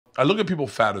I look at people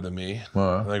fatter than me,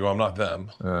 and I go, I'm not them.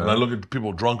 And I look at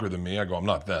people drunker than me, I go, I'm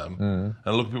not them. And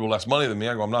I look at people less money than me,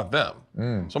 I go, I'm not them.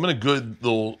 So I'm in a good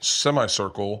little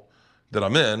semicircle that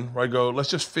I'm in, where I go, let's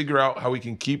just figure out how we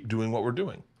can keep doing what we're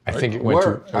doing. I think it went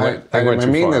too far. I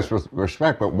mean this with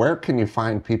respect, but where can you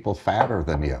find people fatter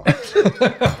than you?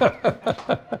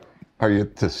 Are you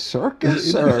at the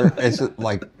circus, or is it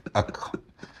like a...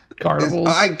 Carnivals?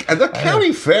 The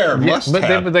county fair must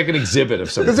have. But they can exhibit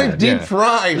of some kind. Because they deep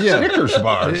fry Snickers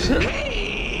bars.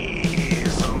 Hey,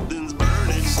 something's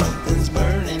burning, something's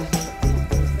burning,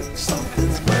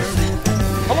 something's burning.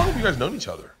 How long have you guys known each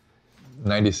other?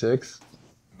 96?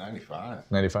 95.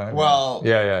 95? Well,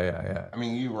 yeah. I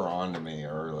mean, you were on to me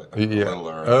early, a Yeah. little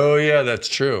early. Oh, yeah, that's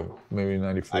true. Maybe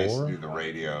 94? I used to do the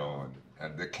radio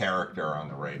and the character on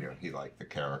the radio. He liked the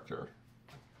character.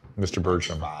 Mr.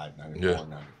 Bertram. 94,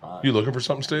 95. You looking for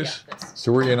something, Stace?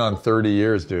 So we're in on 30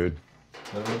 years, dude.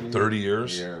 30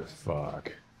 years?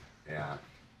 Fuck. Yeah.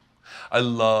 I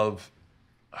love,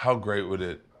 how great would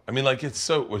it, I mean, like, it's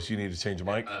so, what, you need to change the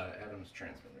mic? Adam's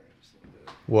transmitter. I just need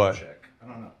to What? check. I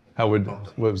don't know. How would,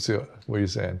 what are you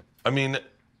saying? I mean,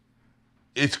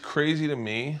 it's crazy to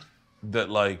me that,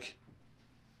 like,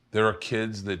 there are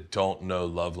kids that don't know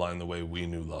Loveline the way we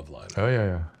knew Loveline. Oh,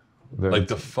 yeah. Like,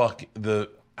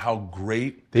 how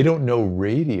great. They don't know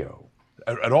radio.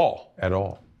 At all. At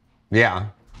all. Yeah.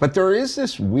 But there is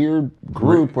this weird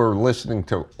group who are listening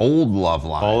to old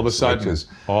Loveline. All of a sudden. Which is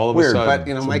all of weird. a sudden. But,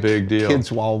 you know, it's my a big deal. kids,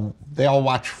 they all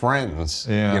watch Friends,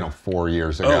 4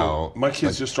 years ago. Oh, my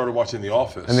kids just started watching The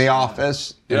Office. And The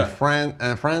Office, Yeah.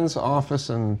 and Friends, Office,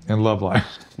 and... And Loveline.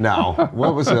 No.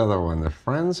 What was the other one? The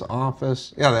Friends,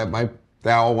 Office. Yeah,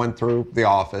 they all went through The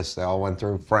Office. They all went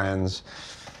through Friends.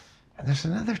 And there's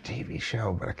another TV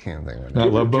show, but I can't think of it. Do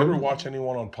you ever watch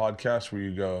anyone on podcasts where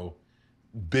you go,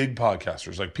 big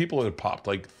podcasters, like people that have popped,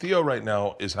 like Theo right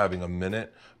now is having a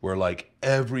minute where like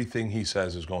everything he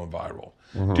says is going viral.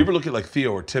 Do you ever look at like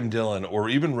Theo or Tim Dillon or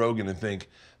even Rogan and think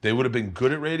they would have been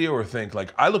good at radio, or think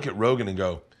like, I look at Rogan and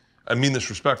go, I mean this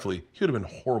respectfully, he would have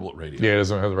been horrible at radio. Yeah, he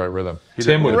doesn't have the right rhythm.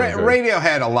 Tim would have been good. Radio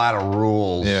had a lot of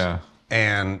rules. Yeah.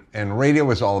 And radio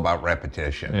was all about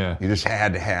repetition. Yeah. You just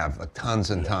had to have like tons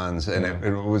and tons, and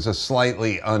it was a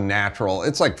slightly unnatural.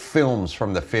 It's like films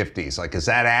from the 50s. Like, is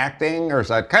that acting, or is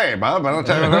that, hey, Bob, I don't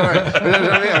tell you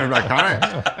like, all right.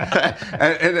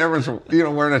 and there was,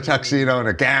 wearing a tuxedo and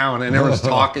a gown, and there was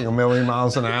talking a million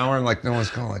miles an hour, and like no one's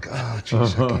going like, oh,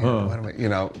 geez, I can't, what am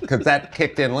I, because that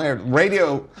kicked in later.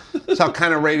 Radio, that's how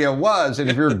kind of radio was, and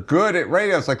if you're good at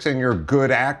radio, it's like saying you're a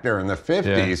good actor in the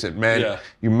 50s. It meant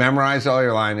you memorized all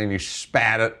your line and you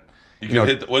spat it. You can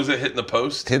hit, what is it, hitting the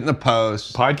post? Hitting the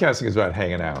post. Podcasting is about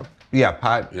hanging out. Yeah,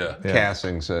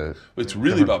 podcasting's it's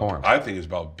really about, form. I really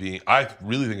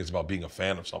think it's about being a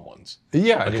fan of someone's.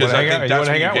 Yeah, because I think that's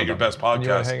when you get your best You want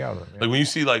podcast. to hang out with them. Like when you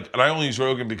see and I only use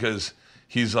Rogan because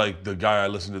he's like the guy I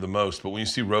listen to the most, but when you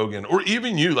see Rogan, or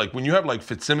even you, like when you have like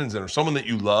Fitzsimmons in or someone that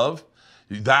you love,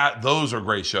 those are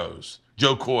great shows.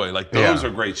 Joe Coy, like those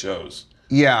are great shows.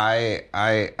 Yeah,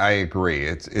 I agree.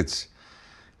 It's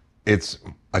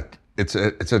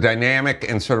a dynamic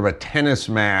and sort of a tennis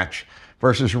match,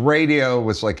 versus radio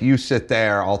was like, you sit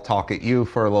there, I'll talk at you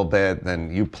for a little bit,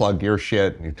 then you plug your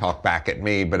shit and you talk back at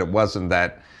me, but it wasn't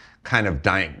that kind of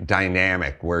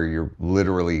dynamic where you're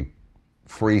literally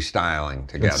freestyling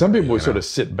together. And some people would sort of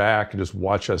sit back and just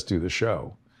watch us do the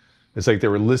show. It's like they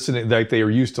were listening, like they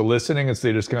were used to listening, and so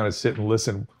they just kind of sit and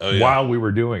listen while we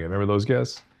were doing it. Remember those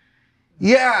guys?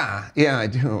 Yeah, I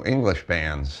do. English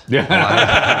bands.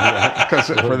 Yeah. Because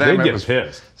for them They'd it get was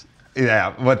pissed.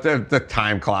 Yeah, but the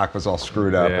time clock was all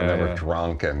screwed up, and they were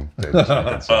drunk, and they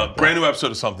just brand new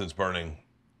episode of Something's Burning.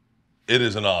 It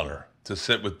is an honor to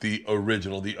sit with the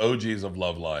original, the OGs of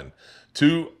Loveline,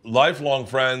 two lifelong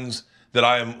friends that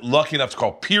I am lucky enough to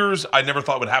call peers. I never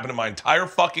thought would happen in my entire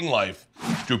fucking life.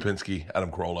 Drew Pinsky,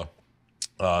 Adam Carolla.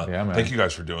 Man. Thank you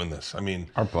guys for doing this. I mean,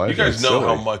 our pleasure. You guys know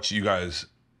how much you guys.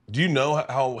 Do you know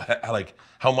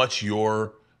how much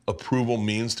your approval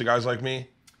means to guys like me?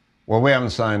 Well, we haven't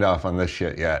signed off on this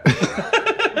shit yet.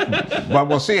 But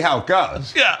we'll see how it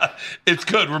goes. Yeah, it's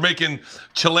good. We're making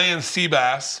Chilean sea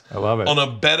bass. I love it. On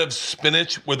a bed of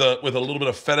spinach with a little bit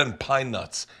of feta and pine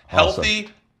nuts. Awesome. Healthy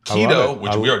keto,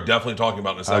 which we are definitely talking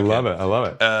about in a second. I love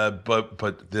it.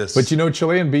 But this. But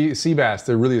Chilean sea bass,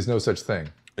 there really is no such thing.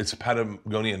 It's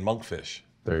Patagonian monkfish.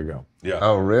 There you go. Yeah.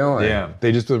 Oh, really? Yeah.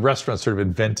 The restaurants sort of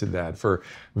invented that for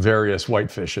various white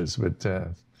fishes, but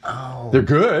they're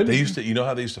good. They used to, you know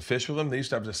how they used to fish with them? They used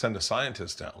to have to send a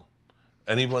scientist down.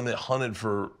 Anyone that hunted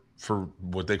for for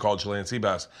what they call Chilean sea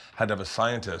bass, had to have a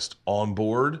scientist on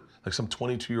board, like some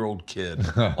 22-year-old kid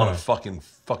on a fucking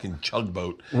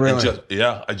tugboat. Really? And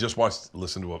I just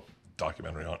listened to a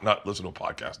documentary on, not listen to a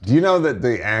podcast. Do you know that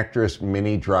the actress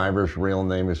Minnie Driver's real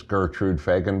name is Gertrude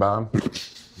Feigenbaum?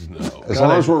 No. As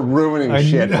long as we're ruining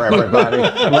shit for everybody,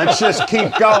 let's just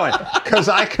keep going. Because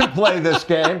I can play this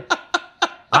game.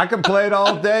 I can play it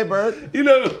all day, Bert. You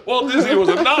know, Walt Disney was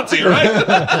a Nazi, right?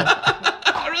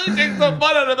 I really take some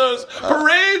fun out of those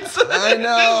parades. I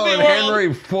know, Disney and World.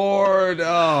 Henry Ford.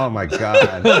 Oh my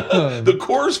God. The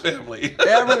Coors family.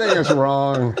 Everything is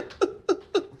wrong.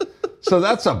 So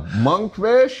that's a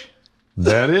monkfish?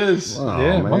 That is. Oh,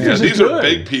 yeah, man. monkfish Yeah, is these are good.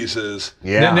 big pieces.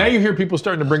 Yeah. Now you hear people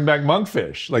starting to bring back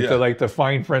monkfish, like Yeah. the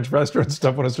fine French restaurant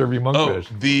stuff want to serve you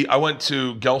monkfish. I went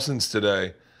to Gelson's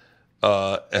today,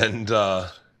 and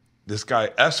this guy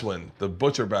Eswin, the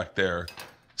butcher back there,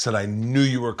 said, "I knew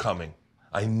you were coming.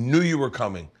 I knew you were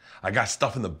coming. I got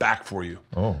stuff in the back for you."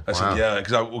 Oh, I said, "Yeah,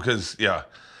 because yeah."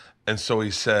 And so he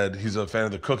said he's a fan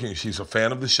of the cooking. She's a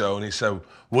fan of the show, and he said,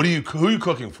 who are you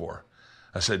cooking for?"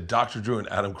 I said, "Dr. Drew and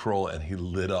Adam Carolla," and he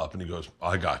lit up and he goes,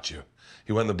 "I got you."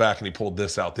 He went in the back and he pulled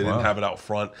this out. They didn't have it out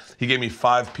front. He gave me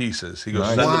 5 pieces. He goes,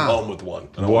 "Send them home with one."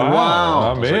 And I went,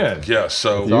 Wow, Wow. man. yeah,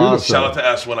 so Beautiful. shout out to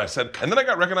S when I said, and then I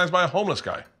got recognized by a homeless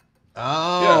guy.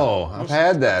 Oh, Yeah. I've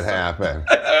had that happen.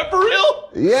 For real?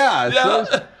 Yeah, Yeah.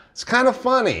 it's kind of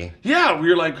funny. Yeah, we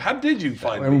were like, how did you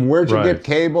find me? And where'd you Right. get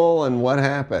cable and what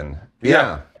happened?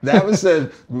 Yeah. That was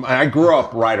I grew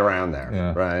up right around there,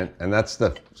 Yeah. right? And that's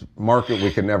the market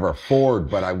we could never afford,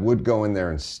 but I would go in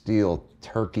there and steal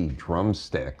turkey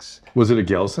drumsticks. Was it a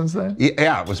Gelson's then?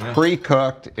 Yeah, it was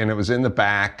pre-cooked and it was in the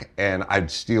back, and I'd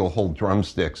steal whole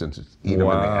drumsticks and just eat them in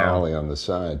the Wow. alley on the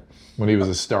side. When he was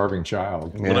a starving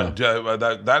child.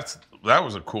 That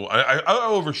was a cool. I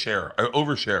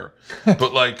overshare,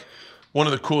 but like one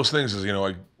of the coolest things is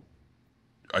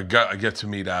I get to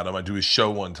meet Adam. I do his show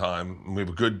one time, and we have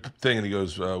a good thing, and he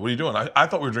goes, "What are you doing?" I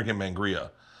thought we were drinking Mangria,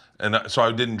 and so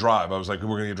I didn't drive. I was like,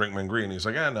 "We're gonna drink Mangria," and he's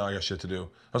like, "No, I got shit to do."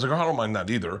 I was like, "Oh, I don't mind that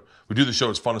either. We do the show;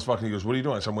 it's fun as fuck." And he goes, "What are you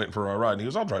doing?" I said, "I'm waiting for a ride." And he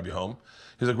goes, "I'll drive you home."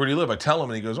 He's like, "Where do you live?" I tell him,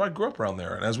 and he goes, "Oh, I grew up around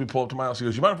there." And as we pull up to my house, he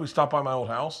goes, "You mind if we stop by my old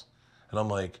house?" And I'm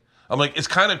like, it's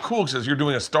kind of cool because you're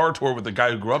doing a star tour with the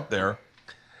guy who grew up there.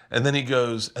 And then he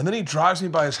drives me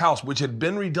by his house, which had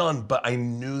been redone, but I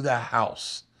knew the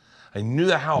house. Your And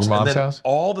mom's then house?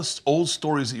 all the old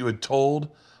stories that you had told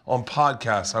on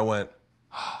podcasts, I went,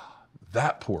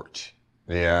 that porch,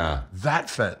 Yeah. that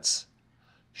fence,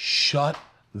 shut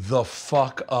the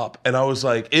fuck up. And I was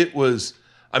like, I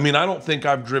don't think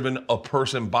I've driven a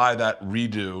person by that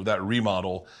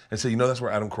remodel and say, that's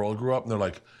where Adam Carolla grew up. And they're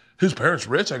like, his parents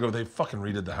rich? I go, they fucking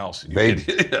redid the house. You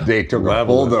idiot. They took a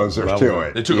bulldozer to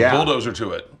it. They took a bulldozer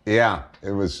to it. Yeah, it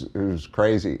was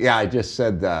crazy. Yeah, I just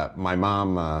said my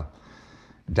mom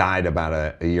died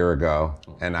about a year ago,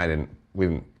 and I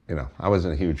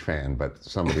wasn't a huge fan, but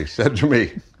somebody said to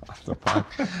me off the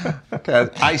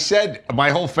podcast, I said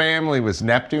my whole family was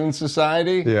Neptune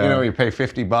Society. Yeah. You pay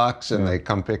 $50 and they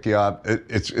come pick you up.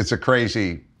 It's a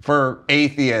crazy, for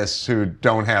atheists who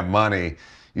don't have money.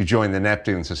 You join the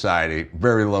Neptune Society,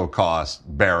 very low cost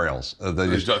burials.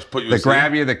 They just put you they asleep?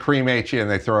 grab you, they cremate you, and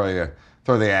they throw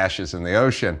the ashes in the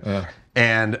ocean. Yeah.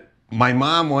 And my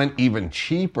mom went even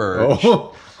cheaper.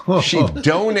 Oh. She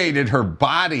donated her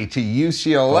body to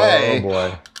UCLA. Oh,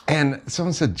 boy. And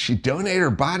someone said, she donated her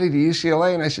body to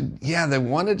UCLA? And I said, yeah, they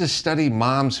wanted to study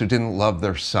moms who didn't love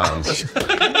their sons.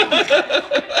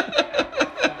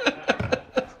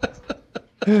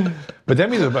 But that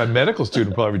means a medical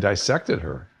student probably dissected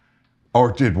her.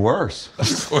 Or did worse.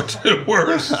 Or did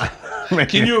worse.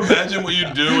 Can you imagine what you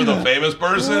do with a famous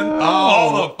person?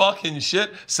 All the fucking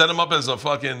shit. Set him up as a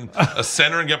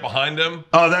center and get behind him.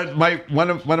 Oh, one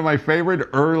of my favorite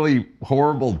early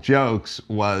horrible jokes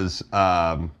was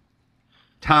Thomas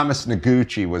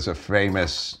Noguchi was a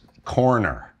famous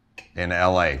coroner in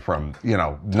LA from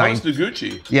Thomas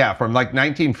Noguchi. Yeah, from like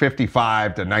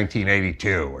 1955 to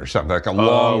 1982 or something, like a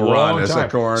long run as a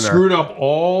coroner. Screwed up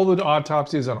all the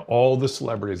autopsies on all the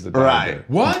celebrities that died Right. there.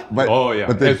 What? But, Oh, yeah.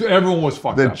 But Everyone was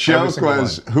fucked the up. Every joke single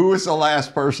was, one. who was the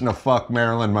last person to fuck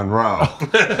Marilyn Monroe?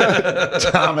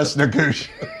 Thomas Noguchi.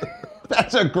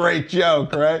 That's a great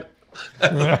joke, right?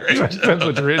 Depends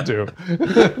what you're into.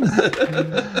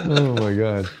 Oh my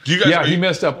God. Do you guys? He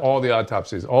messed up all the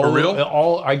autopsies. For real?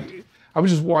 I was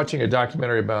just watching a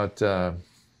documentary about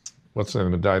what's the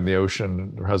name that died in the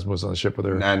ocean. Her husband was on the ship with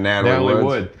her. Natalie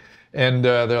Wood. And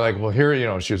they're like, well,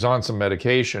 here, she was on some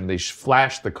medication. They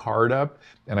flashed the card up,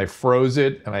 and I froze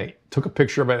it, and I took a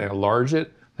picture of it and enlarged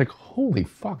it. Like, holy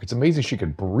fuck, it's amazing she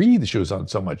could breathe. She was on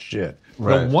so much shit.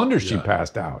 Right. No wonder she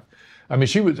passed out. I mean,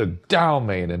 she was a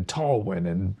Dalmane and Talwin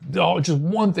and just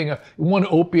one thing, one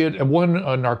opiate and one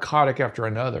narcotic after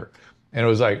another. And it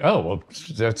was like, oh, well,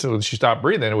 so she stopped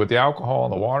breathing with the alcohol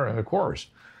and the water, and of course.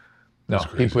 No,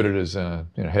 he put it as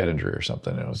head injury or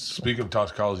something. It was, Speaking of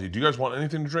toxicology, do you guys want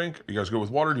anything to drink? You guys go with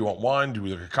water? Do you want wine? Do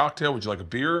we like a cocktail? Would you like a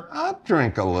beer? I'll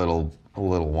drink a little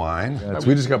wine.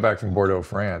 we just got back from Bordeaux,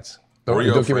 France. Don't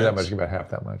give me that much. Give me about half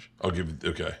that much. I'll give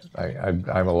you. Okay.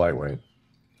 I'm a lightweight.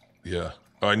 Yeah.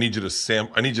 Oh, I need you to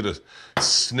I need you to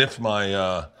sniff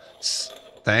my.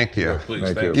 Thank you. Please.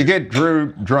 Thank Thank you. You get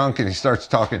Drew drunk and he starts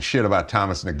talking shit about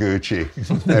Thomas Noguchi,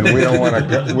 and we don't want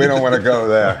to. We don't want to go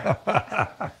there.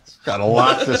 He's got a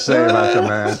lot to say about the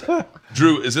man.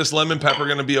 Drew, is this lemon pepper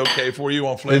going to be okay for you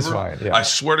on flavor? It's fine, yeah. I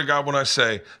swear to God, when I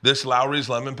say this Lowry's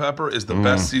lemon pepper is the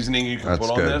best seasoning you can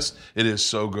put on good. this, it is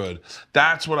so good.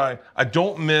 That's what I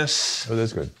don't miss Oh,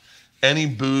 that's good. any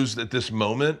booze at this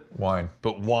moment, Wine.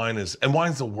 but wine's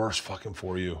the worst fucking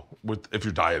for you if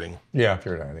you're dieting. Yeah, if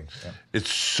you're dieting. Yeah.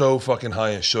 It's so fucking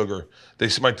high in sugar.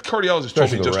 My cardiologist Especially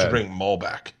told me the just to red. drink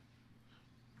Malbec.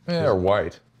 Yeah, or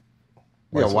white.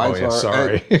 Yeah, Oh, yeah,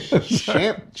 sorry.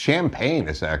 Champagne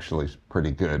is actually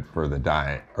pretty good for the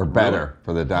diet, or better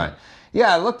for the diet.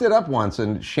 Yeah, I looked it up once,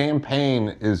 and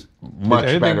champagne is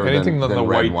much better anything than on the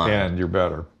red white wine. end, you're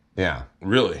better. Yeah.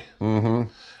 Really?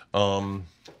 Mm-hmm.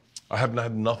 I haven't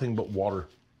had nothing but water.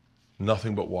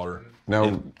 Nothing but water.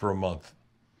 No. For a month.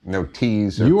 No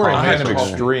teas. Or You are a coffee. man of coffee.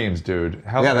 extremes, dude.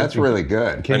 How Yeah, that's really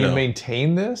good. Can I you know.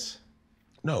 maintain this?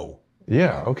 No.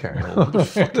 Yeah, okay.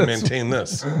 Fucking maintain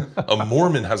this. A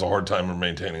Mormon has a hard time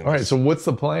maintaining this. All right, so what's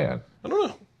the plan? I don't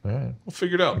know. We'll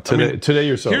figure it out. Today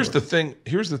you're sober. Here's the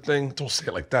thing. Don't say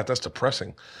it like that. That's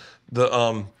depressing.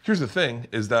 Here's the thing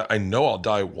is that I know I'll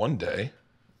die one day.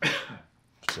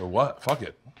 So what? Fuck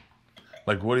it.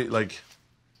 Like, what do you, like,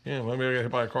 yeah, maybe I get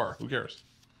hit by a car. Who cares?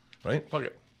 Right? Fuck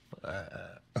it.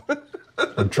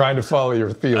 I'm trying to follow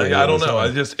your feelings. I don't know.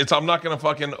 I'm not going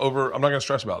to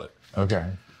stress about it. Okay.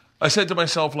 I said to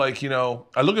myself, like,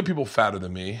 I look at people fatter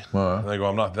than me, and I go,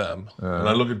 I'm not them. And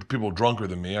I look at people drunker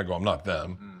than me, I go, I'm not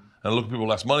them. And I look at people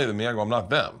less money than me, I go, I'm not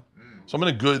them. So I'm in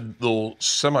a good little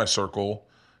semicircle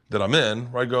that I'm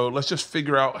in, where I go, let's just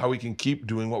figure out how we can keep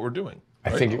doing what we're doing. I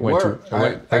right? think it went too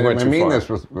I went too mean far. this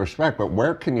with respect, but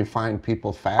where can you find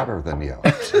people fatter than you?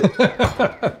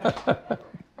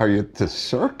 Are you at the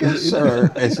circus,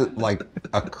 or is it like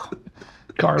a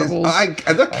Carnivals.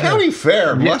 the county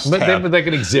fair must have. But they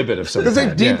can exhibit of some Because they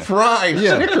kind, deep yeah. fry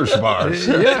Snickers bars.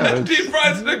 Yeah. Deep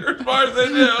fried Snickers bars, they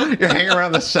do. You hang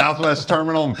around the Southwest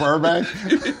Terminal in Burbank.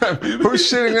 Who's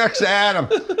sitting next to Adam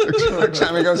next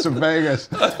time he goes to Vegas?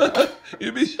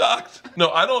 You'd be shocked. No,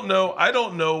 I don't know. I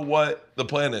don't know what the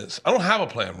plan is. I don't have a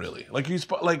plan really.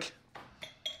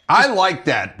 I like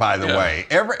that, by the Yeah. way.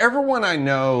 Everyone I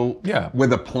know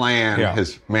with a plan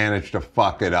has managed to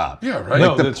fuck it up. Yeah, right. Like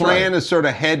No, the plan is sort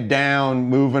of head down,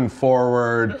 moving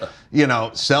forward,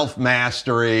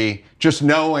 self-mastery, just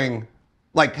knowing,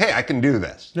 like, hey, I can do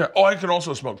this. Yeah. Oh, I can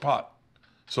also smoke pot.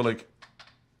 So I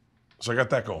got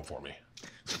that going for me.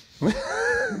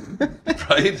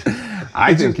 Right?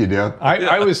 I think you do.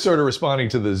 I was sort of responding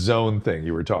to the zone thing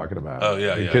you were talking about. Oh,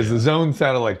 yeah, Because the zone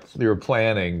sounded like you were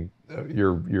planning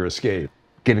your escape.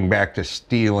 Getting back to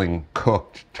stealing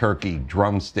cooked turkey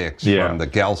drumsticks from the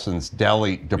Gelson's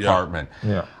deli department.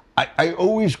 Yeah. I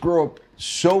always grew up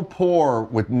so poor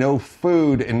with no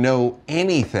food and no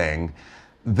anything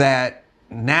that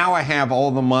now I have all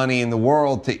the money in the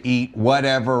world to eat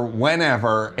whatever,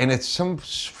 whenever, and it's some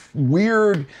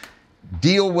weird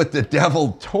deal with the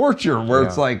devil torture where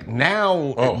it's like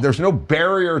now there's no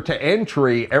barrier to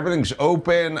entry, everything's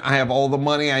open, I have all the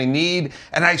money I need,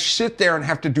 and I sit there and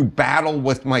have to do battle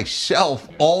with myself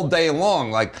all day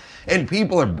long, and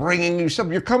people are bringing you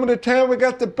something. You're coming to town, we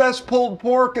got the best pulled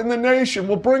pork in the nation,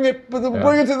 we'll bring it to the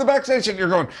backstation. You're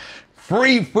going,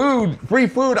 free food.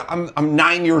 I'm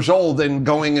 9 years old and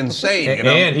going insane.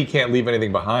 And he can't leave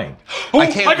anything behind. I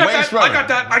can't waste money.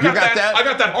 I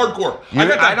got that hardcore.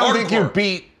 I don't think you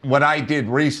beat what I did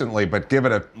recently, but give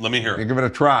it a. Let me hear it. Give it a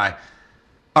try.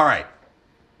 All right.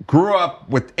 Grew up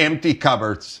with empty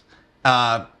cupboards.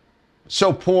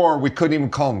 So poor we couldn't even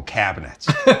call them cabinets.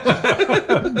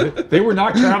 They were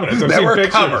not cabinets. They were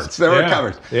cupboards. They were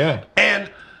cupboards. Yeah. And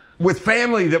with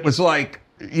family that was like,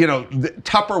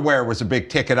 Tupperware was a big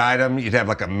ticket item. You'd have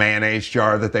like a mayonnaise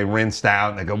jar that they rinsed out,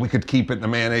 and they go, we could keep it in the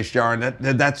mayonnaise jar. And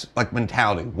that's like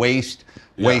mentality. Waste.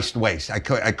 I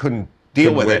couldn't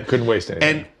deal with it. Couldn't waste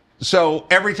anything. And so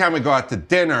every time we go out to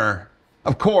dinner,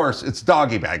 Of course, it's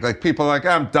doggy bag. Like people are like,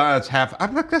 I'm done. It's half.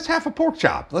 I'm like, that's half a pork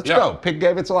chop. Let's go. Pig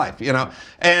gave its life, you know.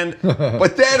 And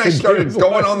but then I started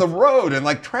going on the road and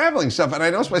like traveling stuff, and I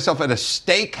noticed myself at a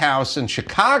steakhouse in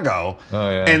Chicago,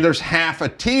 and there's half a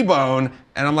T-bone,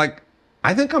 and I'm like,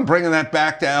 I think I'm bringing that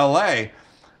back to L.A.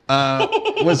 All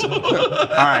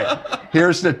right.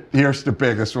 Here's the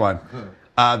biggest one.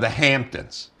 The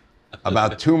Hamptons.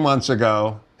 About 2 months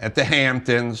ago at the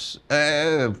Hamptons.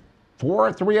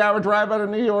 3-hour drive out of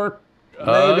New York.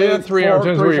 Maybe 3 hours.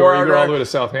 4 hour You're all drive. the way to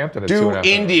Southampton. At Do 2.5 hours.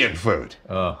 Indian food.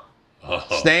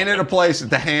 Staying at a place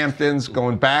at the Hamptons,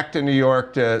 going back to New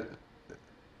York to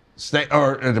stay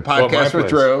or the podcast with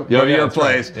Drew. Yeah, your that's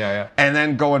place. right. Yeah. And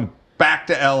then going back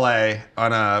to LA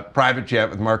on a private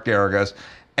jet with Mark Garrigas.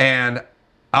 And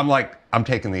I'm like, I'm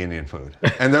taking the Indian food.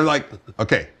 And they're like,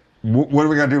 okay. What are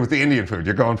we going to do with the Indian food?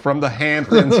 You're going from the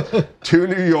Hamptons to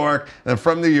New York, then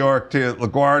from New York to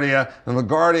LaGuardia, and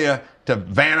LaGuardia to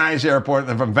Van Nuys Airport, and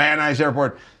then from Van Nuys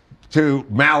Airport to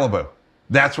Malibu.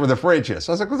 That's where the fridge is.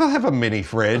 So I was like, well, they'll have a mini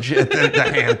fridge at the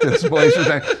Hamptons place.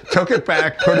 I took it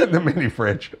back, put it in the mini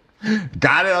fridge,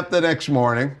 got it up the next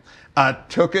morning.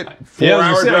 Took it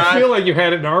 4-hour drive. I feel like you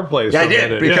had it in our place. Yeah, I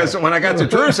did, because when I got to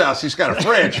Drew's house, he's got a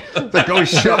fridge. Like, go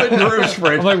shove it in Drew's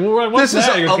fridge. I'm like, well, what's This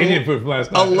that? is Indian food from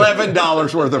last night.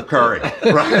 $11 worth of curry,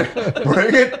 right?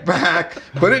 Bring it back,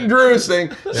 put it in Drew's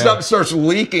thing. Stuff starts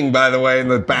leaking, by the way,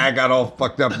 and the bag got all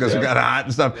fucked up because it got hot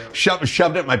and stuff.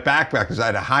 Shoved it in my backpack because I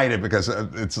had to hide it because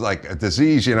it's like a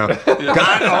disease, you know.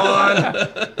 Got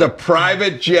on the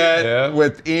private jet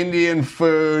with Indian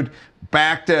food.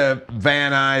 Back to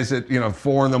Van Nuys at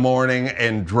 4 in the morning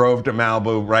and drove to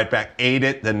Malibu. Right back, ate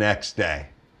it the next day.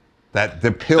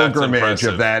 The pilgrimage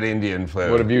of that Indian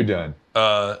food. What have you done?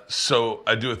 So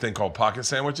I do a thing called pocket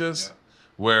sandwiches,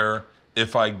 where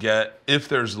if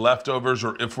there's leftovers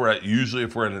or if we're at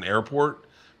an airport,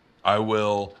 I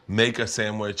will make a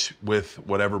sandwich with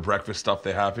whatever breakfast stuff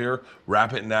they have here,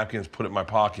 wrap it in napkins, put it in my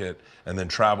pocket, and then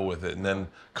travel with it. And then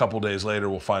a couple days later,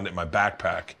 we'll find it in my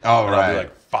backpack. Oh, and right. I'll be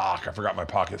like, fuck, I forgot my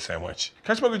pocket sandwich.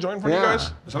 Can I smoke a joint for you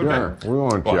guys? Is that okay? We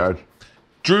won't judge.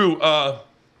 Drew, I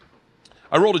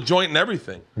rolled a joint and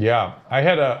everything. Yeah, I've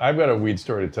got a weed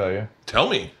story to tell you. Tell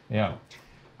me. Yeah,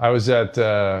 I was at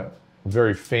a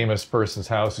very famous person's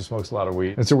house who smokes a lot of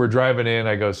weed, and so we're driving in.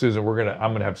 I go, Susan,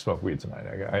 I'm gonna have to smoke weed tonight.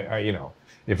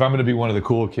 If I'm gonna be one of the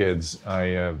cool kids,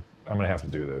 I'm gonna have to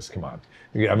do this. Come on.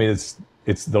 I mean,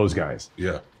 it's those guys.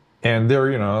 Yeah. And they're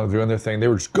doing their thing. They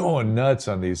were just going nuts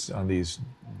on these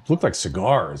looked like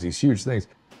cigars, these huge things.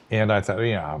 And I thought,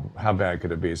 how bad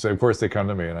could it be? So of course they come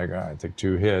to me and I go, I take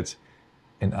 2 hits,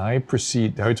 and I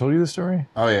proceed. Have I told you this story?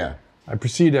 Oh yeah. I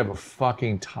proceed to have a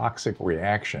fucking toxic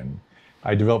reaction.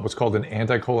 I developed what's called an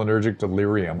anticholinergic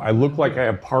delirium. I look like I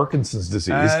have Parkinson's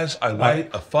disease. As I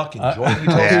light a fucking joint, you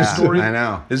told me the story. I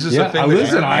know. Is this a thing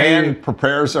Listen, Ann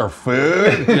prepares our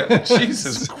food.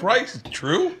 Jesus Christ,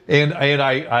 Drew? And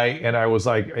I was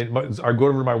like, I go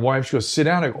over to my wife. She goes, sit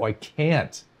down. I go, I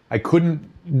can't. I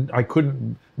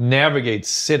couldn't navigate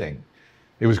sitting.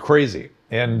 It was crazy.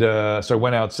 And so I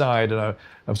went outside, and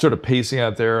I'm sort of pacing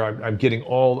out there. I've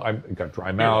got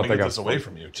dry mouth. Let me get this away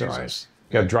from you, Jesus.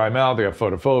 Got dry mouth. I got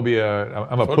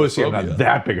photophobia. I'm a pussy. I'm not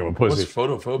that big of a pussy. What's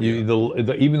photophobia?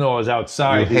 Even though I was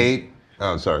outside, You hate.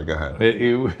 Oh, sorry. Go ahead.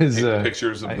 it was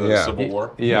Pictures of the Civil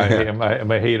War. Yeah,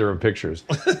 I'm a hater of pictures.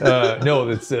 No,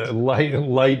 it's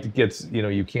light gets,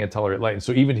 you can't tolerate light. And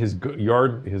so even his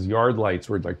yard lights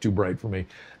were like too bright for me.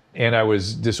 And I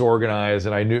was disorganized,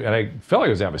 and I felt like I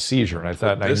was going to have a seizure. And I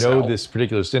thought, this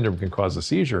particular syndrome can cause a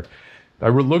seizure. I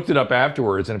looked it up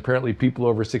afterwards, and apparently people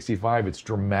over 65, it's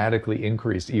dramatically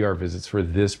increased ER visits for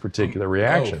this particular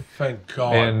reaction. Oh, thank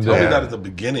God. And, Tell me that at the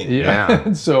begining. Yeah.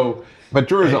 And so, But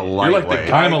Drew's a lightweight.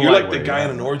 You're like the guy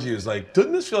in an orgy who's like,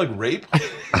 doesn't this feel like rape?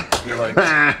 You're like,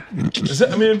 I'm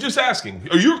just asking.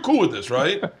 You're cool with this,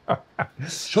 right?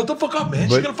 Shut the fuck up, man.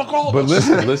 She's gonna fuck all of us.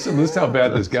 But listen how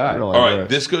bad this got. All right,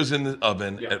 this goes in the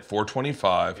oven at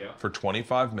 425 for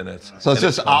 25 minutes. So it's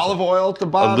just olive oil at the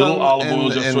bottom. A little olive oil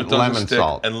just so it doesn't lemon stick.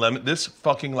 salt. And lemon. This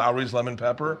fucking Lowry's lemon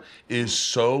pepper is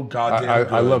so goddamn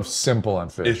good. I love simple on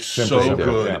fish. It's Simple, so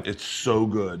good. yeah. It's so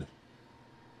good.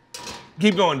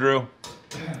 Keep going, Drew.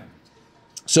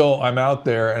 So I'm out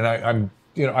there, and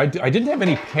I didn't have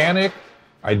any panic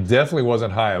I definitely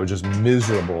wasn't high. I was just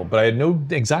miserable, but I had no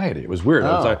anxiety. It was weird.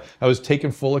 I was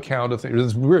taking full account of things. It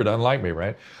was weird, unlike me,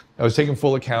 right? I was taking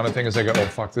full account of things. I go, oh,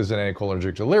 fuck, this is an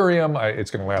anticholinergic delirium.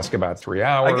 It's going to last about 3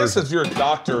 hours. I guess if you're a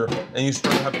doctor and you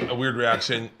start having a weird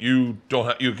reaction, you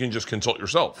can just consult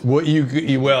yourself. Well,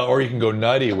 or you can go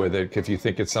nutty with it if you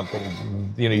think it's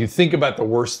something. You think about the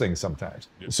worst things sometimes.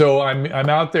 So I'm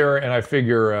out there and I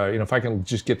figure, if I can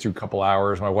just get through a couple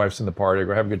hours. My wife's in the party. I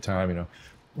go have a good time,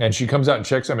 And she comes out and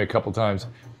checks on me a couple times.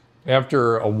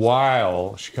 After a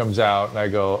while, she comes out and I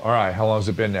go, all right, how long has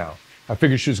it been now? I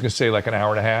figured she was going to say like an hour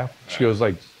and a half. She goes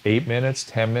like 8 minutes,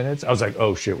 10 minutes. I was like,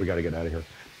 oh shit, we got to get out of here.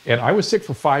 And I was sick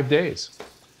for 5 days.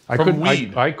 I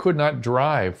could not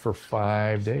drive for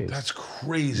 5 days. That's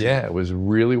crazy. Yeah, it was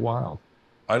really wild.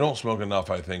 I don't smoke enough,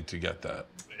 I think, to get that.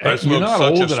 You're I smoke not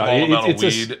such old a small enough. amount It's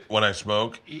of weed when I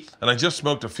smoke, and I just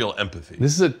smoke to feel empathy.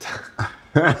 This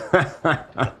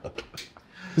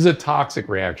is a toxic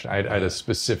reaction. I had a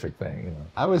specific thing.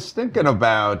 I was thinking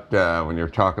about when you were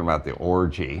talking about the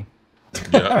orgy.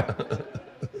 Yeah.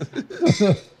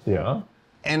 Yeah.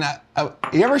 And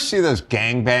you ever see those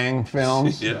gangbang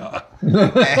films? Yeah.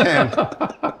 And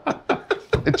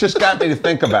it just got me to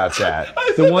think about that.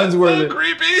 The ones where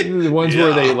creepy. The ones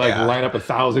where they line up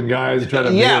 1,000 guys and try to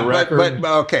beat a record.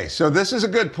 but okay, so this is a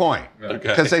good point. Okay.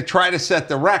 Because they try to set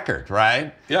the record,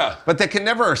 right? Yeah. But they can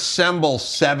never assemble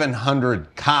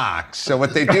 700 cocks. So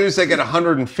what they do is they get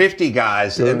 150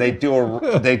 guys and they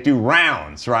do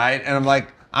rounds, right? And I'm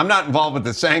like, I'm not involved with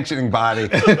the sanctioning body,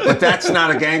 but that's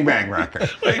not a gangbang record.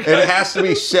 It has to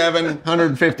be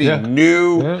 750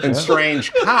 new and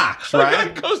strange cocks,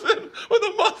 right? Guy goes in with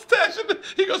a mustache and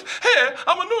he goes, hey,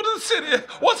 I'm new to the city.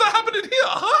 What's happening here,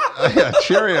 huh? Yeah,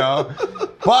 cheerio.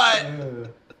 But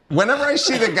whenever I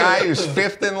see the guy who's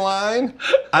fifth in line,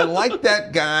 I like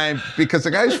that guy because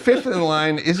the guy who's fifth in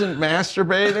line isn't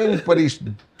masturbating, but he's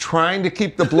trying to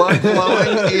keep the blood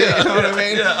flowing. You know what I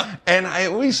mean? Yeah. And I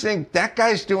always think that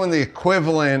guy's doing the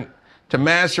equivalent to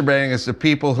masturbating as the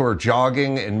people who are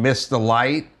jogging and miss the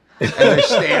light. And they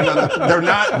stand on they're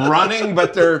not running,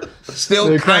 but they're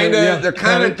still kind of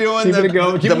doing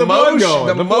the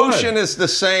motion. The motion is the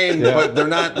same, but they're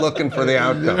not looking for the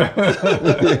outcome.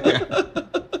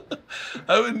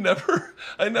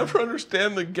 I never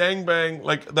understand the gangbang,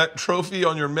 like that trophy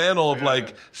on your mantle of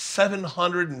like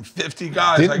 750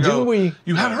 guys.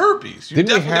 You have herpes.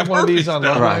 Didn't we have one of these on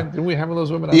Love Line? Didn't we have one of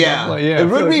those women on Love Line? Yeah. It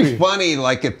would be funny,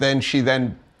 like if she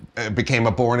became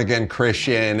a born-again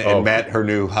Christian and met her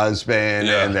new husband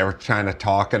and they were kind of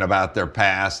talking about their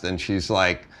past and she's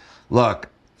like, look,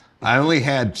 I only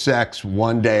had sex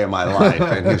one day of my life.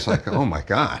 And he's like, oh my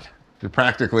God, you're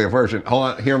practically a virgin. Hold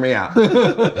on, hear me out.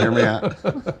 Hear me out.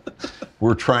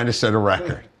 We're trying to set a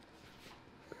record.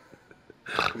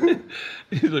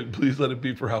 He's like, please let it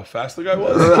be for how fast the guy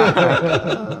was.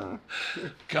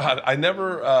 God, I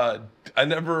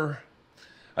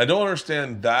don't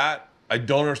understand that. I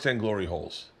don't understand glory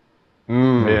holes.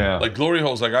 Yeah. Like glory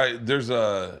holes, like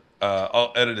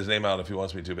I'll edit his name out if he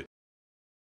wants me to, but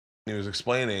he was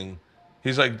explaining,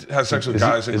 he's like, has sex with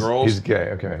guys and girls. He's gay,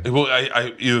 okay. Well,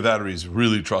 either that or he's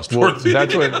really trustworthy.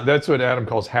 Well, that's what Adam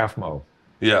calls half-mo.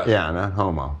 Yeah. Yeah, not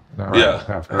homo.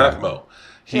 Half mo.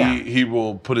 He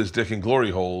will put his dick in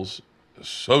glory holes,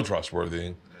 so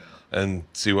trustworthy, and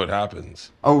see what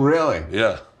happens. Oh, really?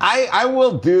 Yeah. I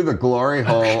will do the glory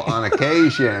hole on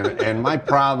occasion, and my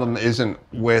problem isn't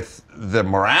with the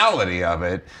morality of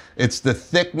it. It's the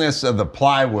thickness of the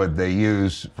plywood they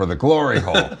use for the glory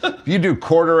hole. If you do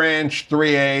 1/4 inch,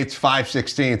 3/8,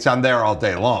 5/16, I'm there all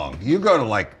day long. You go to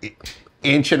like 1.5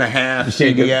 inch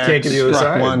CDX,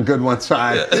 struck one, good one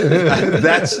side.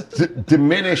 That's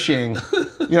diminishing.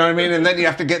 You know what I mean? And then you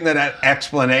have to get into that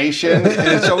explanation. And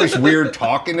it's always weird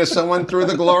talking to someone through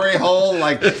the glory hole.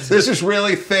 Like, this is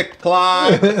really thick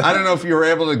ply. I don't know if you were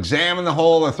able to examine the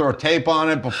hole or throw tape on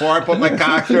it before I put my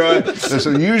cock through it. There's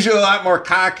usually a lot more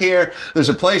cock here. There's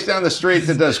a place down the street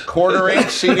that does 1/4 inch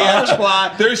CDX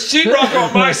ply. There's sheetrock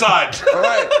on my side. All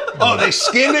right. Oh, they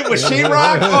skinned it with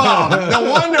sheetrock? Oh,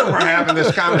 no wonder we're having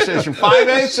this conversation.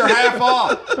 5/8 or half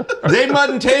off. They mud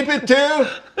and tape it too?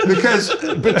 Because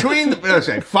between, let's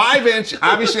say, 5 inch,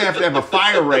 obviously I have to have a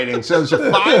fire rating. So it's a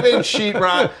 5-inch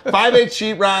sheetrock, 5/8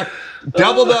 sheetrock,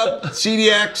 doubled up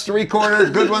CDX, 3/4,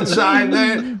 good one side.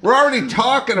 Then we're already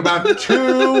talking about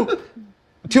 2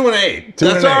 and 8.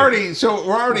 That's already, so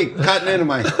we're already cutting into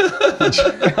my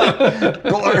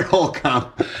glory hole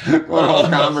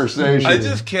conversation. I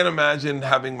just can't imagine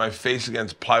having my face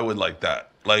against plywood like that.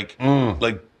 Like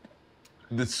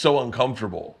it's so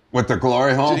uncomfortable. With the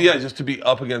glory hole? Yeah, just to be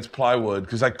up against plywood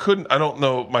because I don't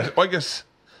know I guess.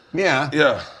 Yeah.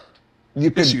 Yeah. you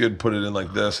Guess could you could put it in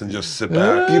like this and just sit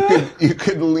back. you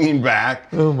could lean back.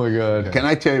 Oh my God. Can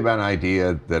I tell you about an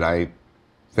idea that I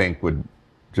think would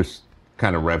just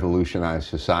kind of revolutionize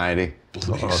society?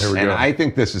 Oh, here we And go. I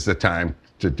think this is the time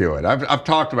to do it. I've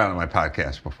talked about it on my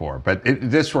podcast before, but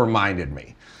this reminded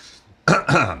me.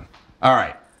 All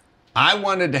right. I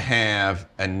wanted to have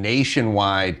a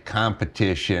nationwide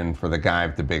competition for the guy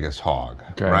with the biggest hog,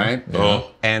 Okay. right? Yeah.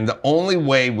 Oh. And the only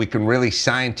way we can really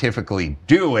scientifically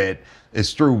do it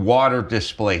is through water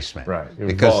displacement. Right.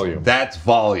 Because Volume. that's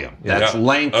volume. That's Yeah.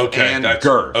 length and that's,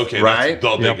 girth. Okay, right?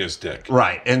 that's the Yep. biggest dick.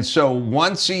 Right. And so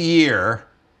once a year,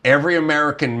 every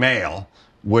American male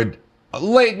would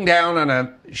lay down on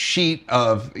a sheet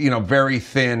of, very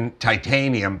thin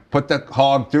titanium, put the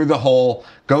hog through the hole,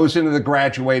 goes into the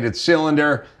graduated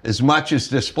cylinder, as much is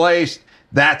displaced.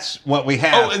 That's what we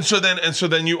have. Oh, and so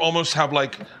then you almost have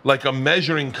like a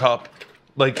measuring cup,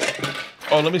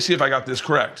 let me see if I got this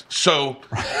correct. So,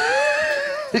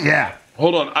 yeah.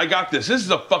 hold on, I got this. This is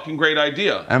a fucking great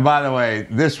idea. And by the way,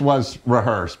 this was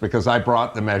rehearsed because I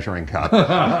brought the measuring cup.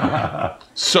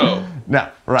 So, No,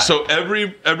 right. so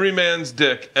every man's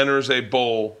dick enters a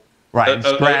bowl. right.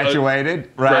 It's graduated,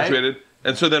 right? Graduated.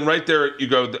 And so then right there you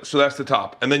go, so that's the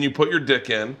top. And then you put your dick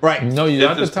in. Right. No, you It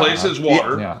not the top. displaces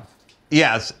water. Yeah.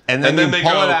 Yes. And then, And then you they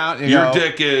pull go, it out and your go,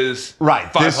 dick is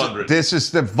right. 500. This is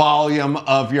the volume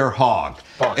of your hog.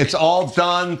 Fuck. It's all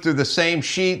done through the same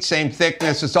sheet, same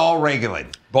thickness. It's all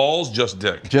regulated. Balls, just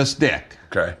dick. Just dick.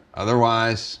 Okay.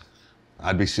 Otherwise,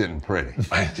 I'd be sitting pretty.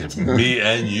 Me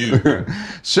and you.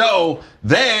 So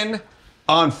then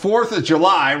on 4th of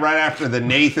July, right after the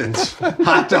Nathan's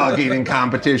hot dog eating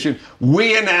competition,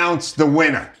 we announced the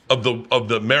winner. Of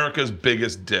the America's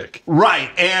biggest dick. Right,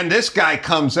 and this guy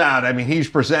comes out. I mean, he's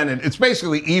presented. It's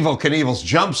basically Evel Knievel's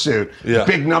jumpsuit, Yeah.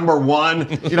 big number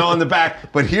 1, on the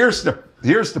back. But here's the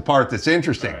part that's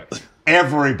interesting.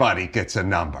 Everybody gets a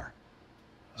number.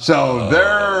 So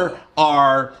there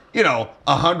are,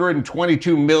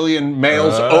 122 million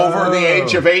males over the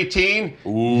age of 18.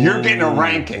 You're getting a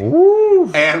ranking.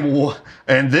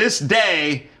 And this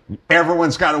day,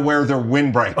 everyone's got to wear their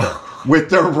windbreaker with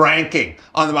their ranking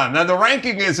on the bottom. Now, the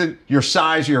ranking isn't your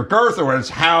size or your girth, or it's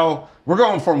how we're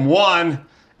going from 1.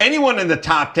 Anyone in the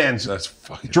top 10's That's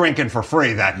fucking drinking for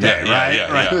free that day, Yeah, right?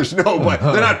 yeah, right. yeah. There's nobody.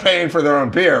 They're not paying for their own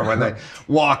beer when they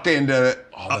walk into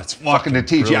that's TGI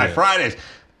brilliant. Fridays.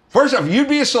 First off, you'd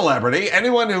be a celebrity.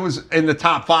 Anyone who was in the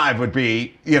top 5 would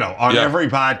be, on Yeah. every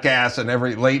podcast and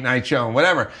every late night show and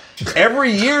whatever.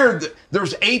 Every year,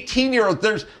 there's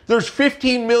 18-year-olds. There's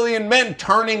 15 million men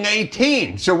turning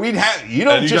 18. So we'd have, you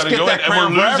don't And you just gotta get go that in, and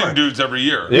crown we're losing forever. dudes every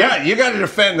year. Yeah, you got to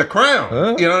defend the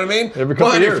crown. You know what I mean? Every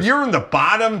couple but years. if you're in the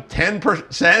bottom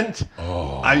 10%,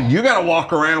 you got to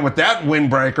walk around with that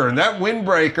windbreaker, and that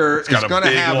windbreaker is got a going to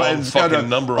big, have long fucking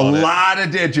number on a it. lot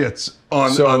of digits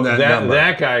on So that that number.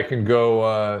 that guy can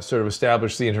go sort of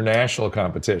establish the international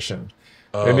competition.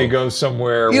 Maybe go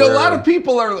somewhere. a where, lot of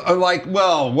people are like,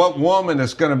 well, what woman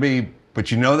is going to be? But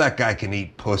that guy can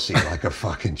eat pussy like a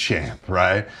fucking champ,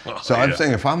 right? So I'm yeah.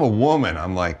 saying if I'm a woman,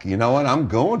 I'm like, you know what? I'm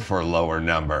going for a lower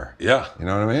number. Yeah. You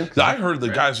know what I mean? I heard the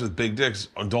guys with big dicks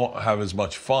don't have as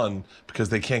much fun because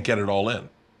they can't get it all in.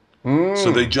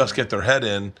 So they just get their head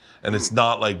in, and it's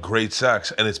not like great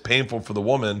sex, and it's painful for the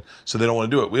woman, so they don't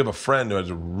want to do it. We have a friend who has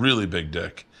a really big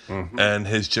dick, and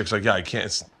his chick's like, yeah, I can't.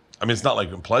 It's not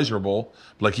like pleasurable,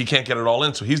 but like he can't get it all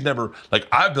in, so he's never like.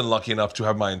 I've been lucky enough to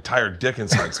have my entire dick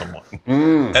inside someone,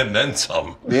 and then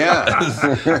some. Yeah.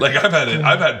 Like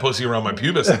I've had pussy around my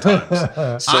pubis at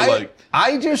times. So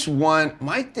I just want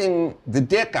my thing, the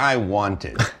dick I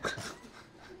wanted.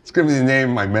 It's going to be the name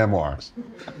of my memoirs.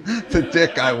 The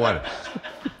dick I wanted.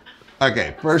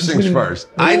 Okay, first things first.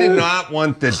 I did not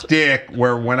want the dick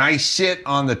where when I sit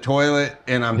on the toilet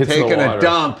and I'm Hits the taking a water.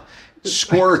 dump,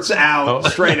 squirts out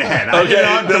straight ahead. I Okay, did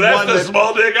not that's the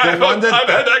small dick. I've one that- had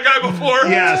that guy before.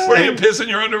 Yes, Where you and- piss in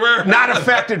your underwear. not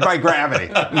affected by gravity.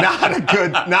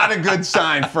 Not a good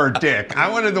sign for a dick. I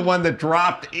wanted the one that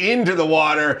dropped into the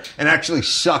water and actually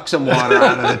sucked some water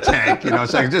out of the tank.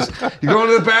 It's like just you go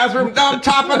into the bathroom. No, I'm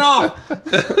topping off.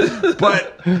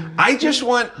 But I just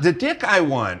want the dick I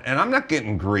want, and I'm not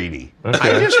getting greedy.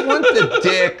 I just want the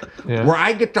dick where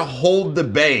I get to hold the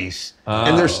base,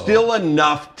 and there's still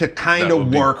enough to kind That of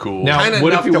would be work. cool. Now, Kind of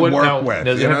what enough if you to would work now, with.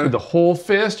 does it you have to know? be the whole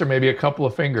fist or maybe a couple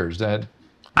of fingers? Then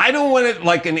I don't want it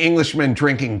like an Englishman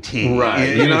drinking tea. Right.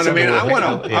 You You know need what I mean?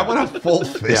 something I want a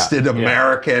full-fisted Yeah.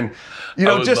 American.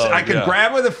 I would love- I could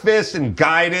grab with a fist and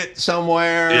guide it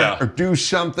somewhere Yeah. or do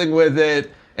something with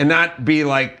it and not be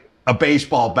like a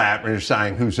baseball bat when you're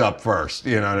saying who's up first.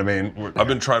 You know what I mean? I've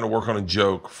been trying to work on a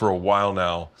joke for a while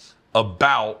now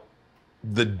about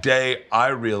the day I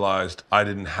realized I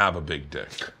didn't have a big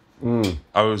dick.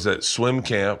 I was at swim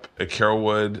camp at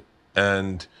Carrollwood,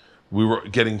 and we were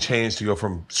getting changed to go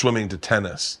from swimming to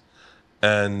tennis.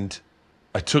 And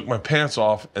I took my pants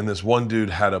off, and this one dude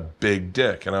had a big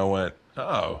dick. And I went,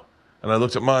 oh. And I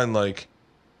looked at mine like,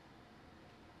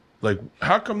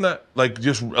 how come that, like,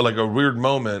 just like a weird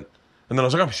moment. And then I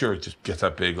was like, I'm sure it just gets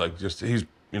that big. Like, just, he's,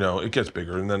 you know, it gets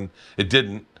bigger. And then it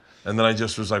didn't. And then I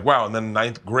just was like, wow. And then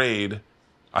 9th grade,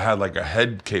 I had like a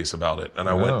head case about it. And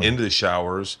I went into the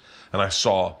showers, and I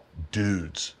saw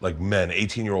dudes, like men,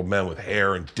 18-year-old men with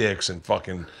hair and dicks and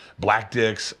fucking black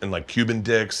dicks and like Cuban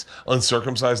dicks,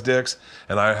 uncircumcised dicks.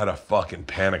 And I had a fucking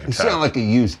panic attack. You sound like a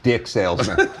used dick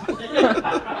salesman.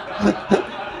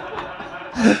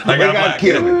 I got black.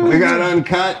 Cuban, we got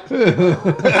uncut, we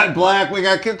got black, we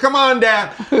got Cuban. Come on down.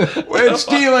 It's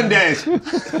stealing days.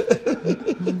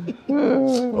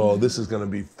 Oh, this is gonna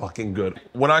be fucking good.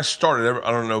 When I started,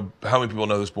 I don't know how many people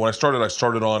know this, but when I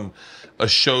started on a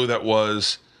show that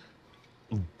was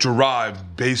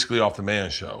derived basically off The Man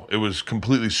Show. It was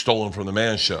completely stolen from The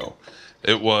Man Show.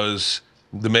 It was,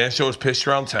 The Man Show was pitched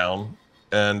around town,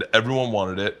 and everyone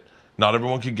wanted it. Not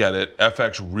everyone could get it.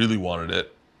 FX really wanted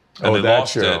it. And they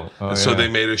lost it. And so they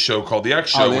made a show called The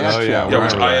X Show. The X Show.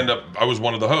 Which I was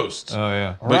one of the hosts. Oh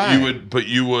yeah. But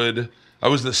you would, I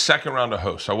was the second round of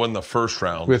hosts. I wasn't the first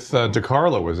round. With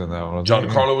DeCarlo was in that one. John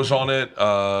DeCarlo was on it.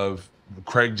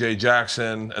 Craig J.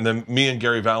 Jackson, and then me and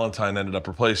Gary Valentine ended up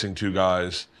replacing 2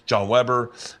 guys, John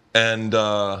Weber, and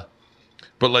but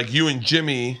like you and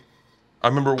Jimmy, I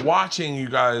remember watching you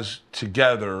guys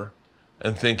together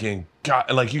and thinking, God,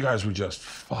 and like you guys were just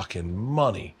fucking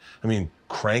money. I mean,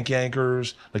 crank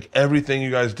anchors, like everything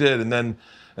you guys did, and then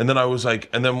I was like,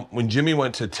 and then when Jimmy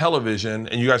went to television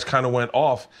and you guys kind of went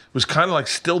off, it was kind of like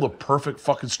still the perfect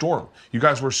fucking storm. You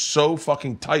guys were so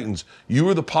fucking titans. You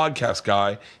were the podcast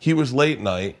guy. He was late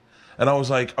night. And I was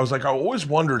like, I always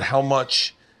wondered how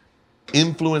much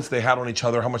influence they had on each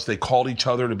other, how much they called each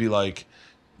other to be like,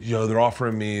 you know, they're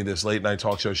offering me this late night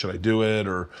talk show. Should I do it?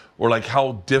 Or like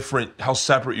how different, how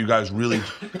separate you guys really,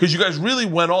 because you guys really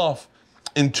went off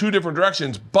in 2 different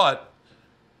directions, but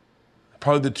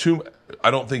probably the 2,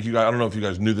 I don't know if you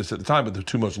guys knew this at the time, but the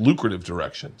 2 most lucrative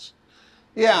directions.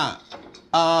 Yeah.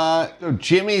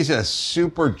 Jimmy's a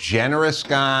super generous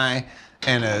guy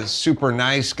and a super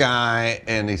nice guy,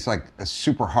 and he's like a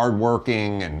super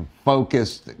hardworking and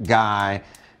focused guy.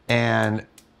 And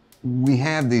we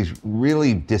have these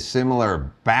really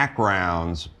dissimilar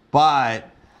backgrounds, but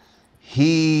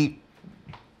he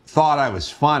thought I was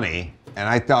funny, and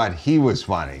I thought he was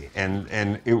funny.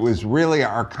 And it was really,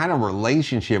 our kind of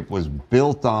relationship was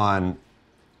built on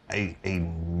a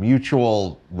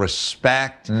mutual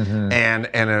respect and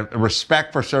a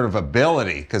respect for sort of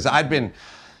ability. Because I'd been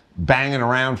banging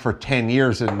around for 10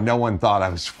 years and no one thought I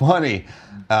was funny.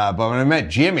 But when I met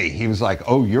Jimmy, he was like,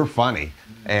 oh, you're funny,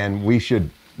 and we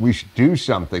should do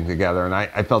something together. And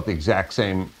I felt the exact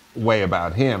same way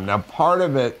about him. Now, part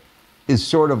of it is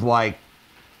sort of like,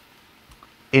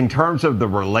 in terms of the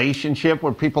relationship,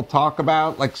 what people talk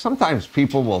about, like sometimes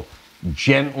people will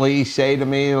gently say to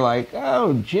me like,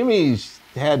 oh, Jimmy's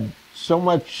had so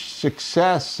much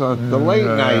success on the late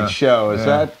night show. Is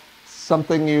that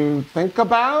something you think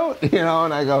about? You know,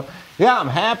 and I go, yeah, I'm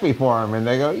happy for him. And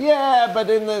they go, yeah, but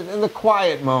in the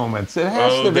quiet moments, it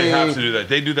has to be. They have to do that.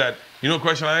 They do that. You know what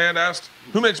question I had asked?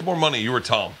 Who makes more money, you or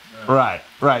Tom? Right.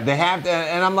 They have to,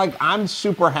 and I'm like, I'm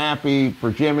super happy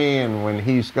for Jimmy, and when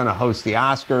he's going to host the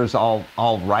Oscars,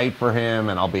 I'll write for him,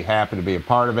 and I'll be happy to be a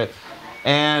part of it.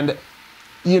 And,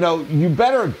 you know, you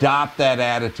better adopt that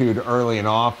attitude early and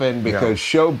often, because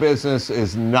show business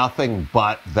is nothing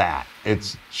but that.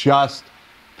 It's just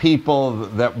people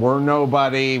that were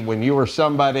nobody when you were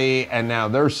somebody, and now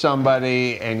there's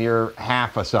somebody, and you're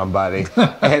half of somebody.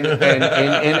 and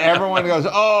everyone goes,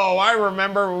 oh, I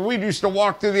remember we used to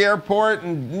walk through the airport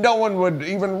and no one would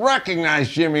even recognize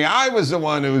Jimmy. I was the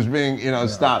one who was being,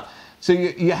 stopped. So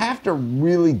you have to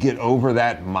really get over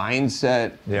that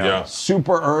mindset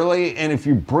super early. And if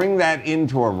you bring that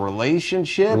into a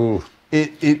relationship,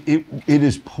 it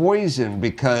is poison,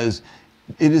 because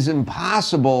it is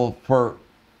impossible for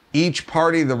each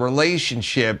party of the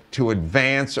relationship to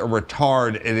advance or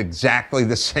retard at exactly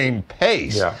the same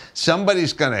pace. Yeah.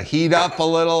 Somebody's going to heat up a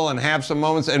little and have some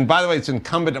moments. And by the way, it's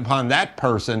incumbent upon that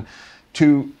person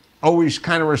to always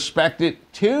kind of respect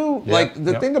it too. Yeah. Like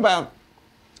the thing about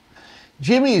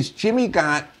Jimmy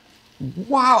got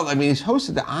wild. I mean, he's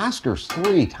hosted the Oscars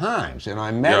 3 times. And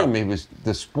I met him. He was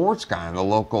the sports guy on the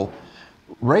local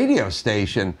radio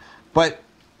station. But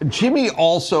Jimmy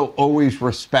also always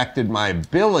respected my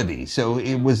ability. So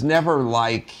it was never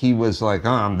like he was like, oh,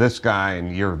 I'm this guy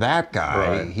and you're that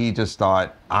guy. Right. He just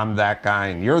thought, I'm that guy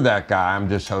and you're that guy. I'm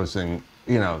just hosting,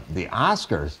 you know, the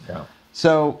Oscars. Yeah.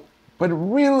 So, but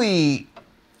really,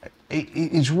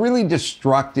 it's really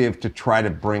destructive to try to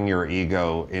bring your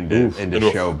ego into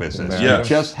show business. Yeah. You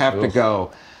just have to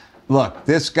go, look,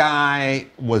 this guy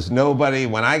was nobody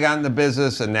when I got in the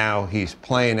business, and now he's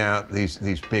playing out these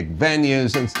big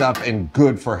venues and stuff, and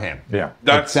good for him. Yeah.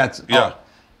 That's yeah.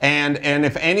 And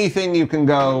if anything, you can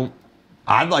go,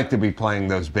 I'd like to be playing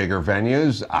those bigger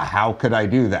venues. How could I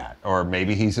do that? Or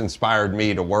maybe he's inspired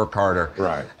me to work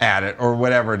harder at it, or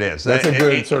whatever it is. That's a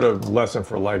good sort of lesson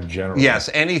for life generally. Yes,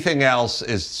 anything else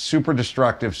is super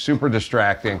destructive, super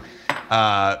distracting,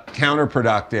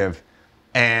 counterproductive,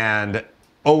 and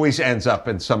always ends up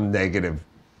in some negative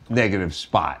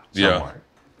spot somewhere.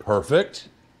 Yeah. Perfect.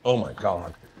 Oh my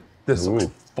God. This looks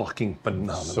fucking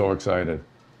phenomenal. So excited.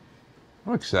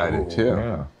 I'm excited too.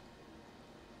 Yeah.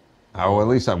 Oh, at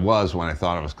least I was when I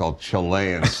thought it was called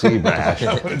Chilean sea bass.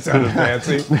 It sounded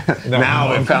fancy.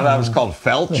 Now I found out it was called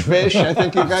felch fish, I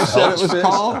think you guys said it was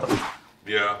called.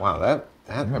 Yeah. Wow, that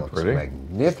looks pretty?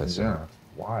 magnificent. Yeah.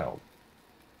 Wild.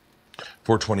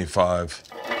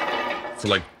 $4.25 for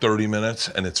like 30 minutes,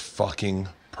 and it's fucking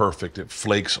perfect. It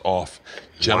flakes off.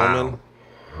 Gentlemen,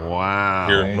 Wow.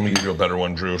 here, let me give you a better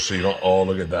one, Drew, so you don't, oh,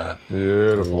 look at that.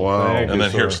 Beautiful. Wow. Thank And you,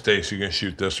 then sir. here's Stace. You can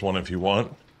shoot this one if you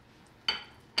want.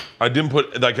 I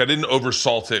didn't over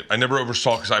salt it. I never over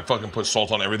salt because I fucking put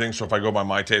salt on everything. So if I go by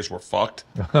my taste, we're fucked.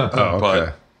 Okay.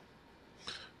 But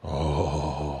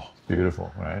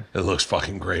Beautiful, right? it looks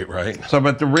fucking great, right? So,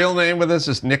 but the real name of this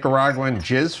is Nicaraguan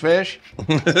jizz fish?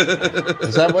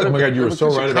 Is that what Oh my God, you were so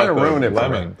right about ruined the it for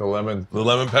me. lemon. The lemon. The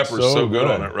lemon pepper is So so good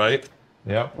good. on it, right?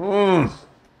 Yep.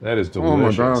 That is Oh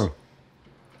my delicious.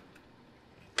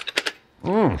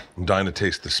 God. I'm dying to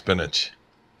taste the spinach.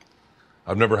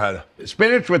 I've never had.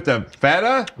 Spinach with the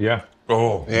feta? Yeah.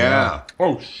 Oh Yeah.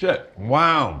 Oh shit.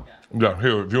 Wow. Yeah.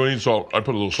 Here, if you want to eat salt, I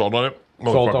put a little salt on it.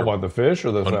 Salt on Motherfucker. what, the fish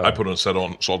or the feta? I put a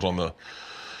salt on the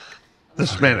The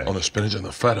spinach and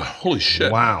the feta. Holy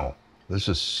shit. Wow. This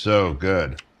is so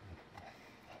good.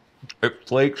 It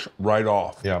flakes right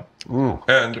off. Yeah.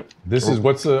 And This is,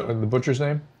 what's the butcher's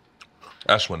name?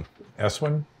 Eswin.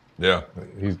 Eswin? Yeah.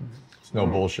 It's no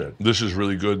bullshit. This is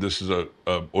really good. This is a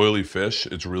oily fish.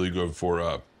 It's really good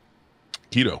for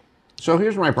keto. So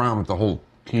here's my problem with the whole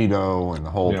keto and the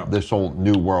whole this whole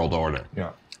new world order.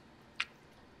 Yeah.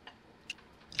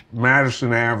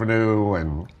 Madison Avenue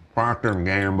and Procter and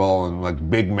Gamble and like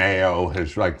Big Mayo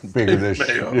has like figured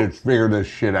this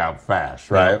shit out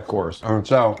fast, right? Yeah, of course. And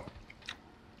so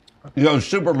you go to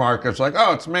supermarkets like,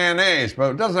 oh, it's mayonnaise,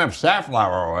 but it doesn't have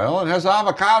safflower oil. It has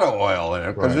avocado oil in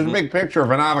it because there's a big picture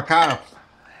of an avocado.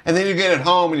 And then you get it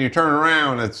home and you turn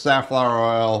around, it's safflower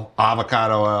oil,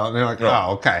 avocado oil, and you're like,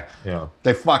 oh, okay. Yeah.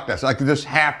 They fucked us. Like this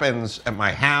happens at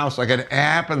my house. Like it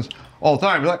happens all the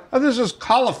time. You're like, oh, this is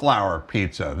cauliflower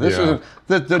pizza. This is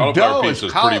the Cauliflower dough pizza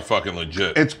is pretty fucking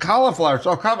legit. It's cauliflower. It's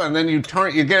all cauliflower, and then you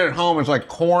get it home. It's like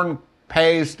corn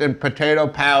paste and potato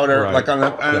powder. Right. Like on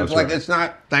the, and That's it's like right. it's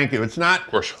not. Thank you. It's not Of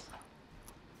course.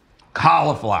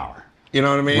 cauliflower. You know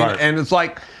what I mean? Right. And it's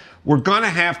like we're gonna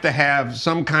have to have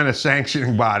some kind of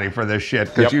sanctioning body for this shit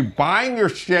because you buying your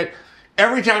shit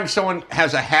every time someone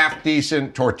has a half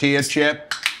decent tortilla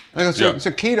chip. Like it's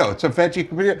a keto. It's a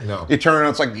veggie. No. You turn it on.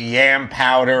 It's like yam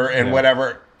powder and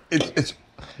whatever. It's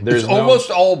There's almost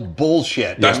all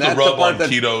bullshit. That's And the rub part on that-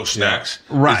 keto snacks.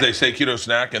 Right. Is they say keto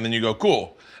snack, and then you go,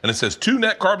 cool. And it says 2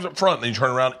 net carbs up front, and then you turn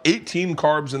around, 18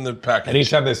 carbs in the package.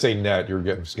 Anytime they say net, you're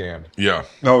getting scammed. Yeah.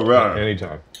 Oh, right.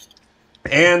 Anytime.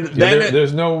 And Yeah, then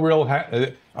there's no real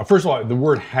first of all, the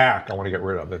word hack I want to get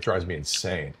rid of. That drives me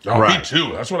insane. Oh, Right. me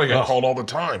too. That's what I get called all the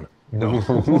time. No.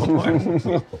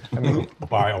 I mean,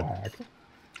 biohack.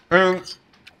 And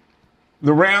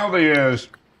the reality is,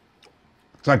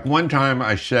 it's like one time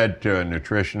I said to a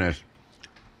nutritionist,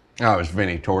 oh, it was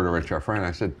Vinny Tortorich, our friend,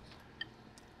 I said,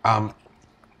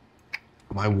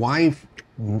 my wife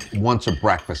wants a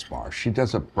breakfast bar. She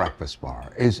does a breakfast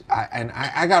bar.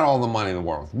 I got all the money in the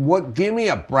world. Give me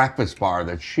a breakfast bar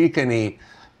that she can eat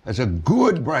as a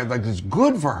good breakfast, like it's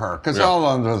good for her. Because all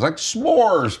of them was like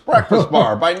s'mores breakfast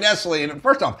bar by Nestle. And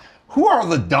first off, who are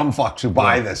the dumb fucks who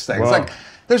buy this thing? It's Well. like,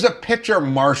 there's a picture of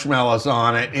marshmallows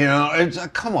on it, you know. It's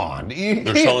like, come on.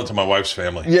 They're selling it to my wife's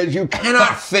family. Yeah, you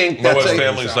cannot think My that's wife's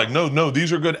family's like, no,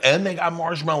 these are good, and they got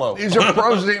marshmallow. these are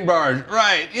protein bars,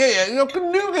 right? Yeah. You know,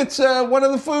 nougats, one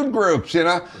of the food groups, you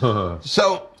know.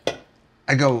 So,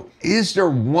 I go, is there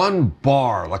one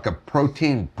bar, like a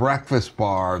protein breakfast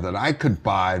bar that I could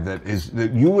buy that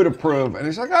you would approve? And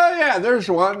he's like, oh yeah, there's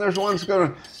one. There's one's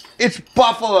gonna. It's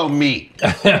buffalo meat.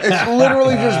 It's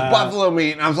literally just buffalo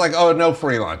meat. And I was like, oh, no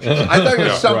free lunches. I thought it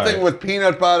was something with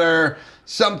peanut butter,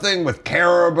 something with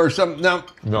carob or something.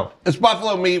 No. It's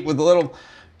buffalo meat with little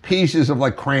pieces of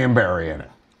like cranberry in it.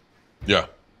 Yeah.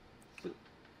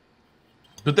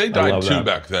 But they died too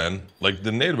back then. Like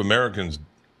the Native Americans,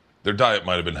 their diet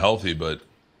might have been healthy, but,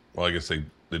 well, I guess they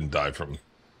didn't die from...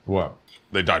 What?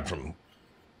 They died from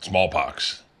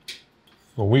smallpox.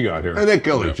 When we got here. And they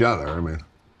killed each other, I mean.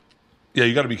 Yeah,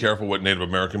 you got to be careful what Native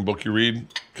American book you read,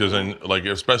 because then, like,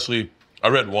 especially, I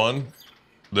read one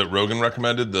that Rogan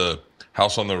recommended, the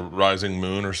House on the Rising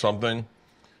Moon or something,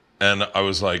 and I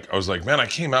was like, man, I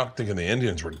came out thinking the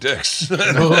Indians were dicks, and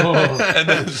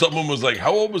then someone was like,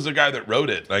 how old was the guy that wrote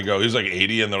it? And I go, he was like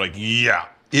 80, and they're like, yeah,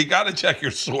 you got to check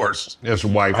your source. His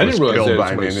wife I was didn't realize killed they by had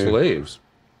so an many Indian. slaves.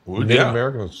 Well, Native yeah.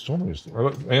 Americans, so many,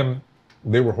 and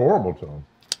they were horrible to them.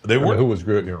 They were. Who was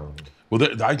good, you know. Well,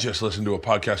 I just listened to a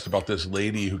podcast about this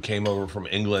lady who came over from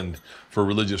England for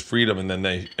religious freedom, and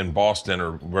then in Boston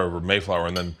or wherever, Mayflower,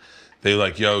 and then they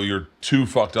like, yo, you're too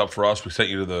fucked up for us. We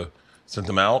sent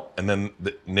them out, and then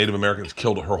the Native Americans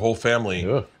killed her whole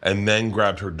family, and then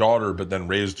grabbed her daughter, but then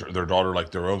raised their daughter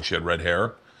like their own. She had red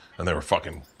hair, and they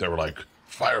were like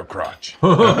fire crotch.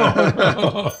 Wait,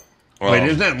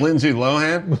 isn't that Lindsay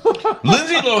Lohan?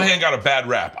 Lindsay Lohan got a bad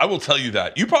rap. I will tell you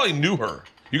that. You probably knew her.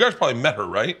 You guys probably met her,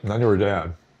 right? I knew her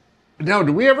dad. No,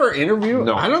 did we ever interview?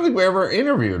 No. I don't think we ever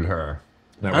interviewed her.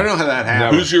 Never. I don't know how that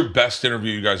happened. Who's your best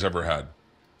interview you guys ever had?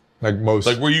 Like most.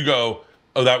 Like where you go,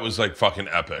 oh, that was like fucking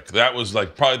epic. That was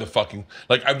like probably the fucking,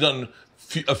 like I've done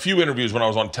a few interviews when I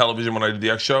was on television when I did the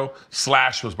X show.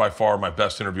 Slash was by far my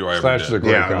best interview I ever Slash did. is a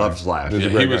great guy. I love Slash. He's a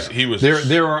Yeah, great he guy. was.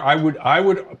 There are.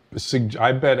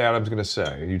 I bet Adam's going to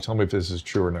say. You tell me if this is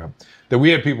true or not. That we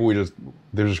have people.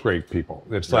 They're just great people.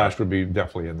 That Slash would be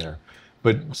definitely in there.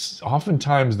 But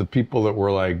oftentimes the people that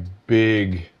were like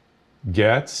big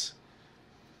gets,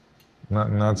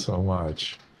 not so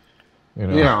much. You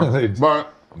know. Yeah, they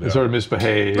but sort of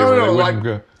misbehave. No, or no, they like- wouldn't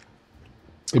go.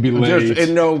 It'd be late. just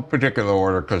in no particular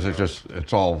order because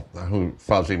it's all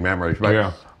fuzzy memories. But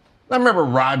Yeah. I remember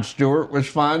Rod Stewart was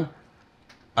fun.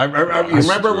 You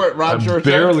remember what Rod Stewart said?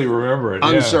 barely remember it.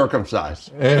 Yeah.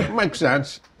 Uncircumcised. Yeah. Makes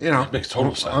sense. You know. Makes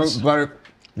total sense. But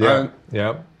Yeah.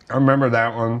 Yeah. I remember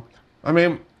that one. I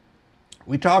mean,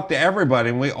 we talked to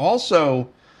everybody, and we also.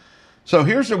 So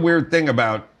here's the weird thing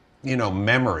about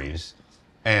memories,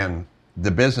 and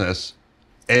the business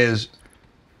is.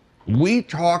 We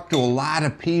talked to a lot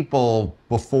of people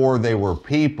before they were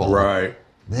people. Right.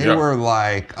 They Yeah. were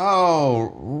like,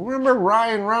 "Oh, remember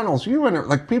Ryan Reynolds? You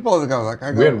like people that go like,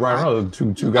 I go, We had Ryan Reynolds,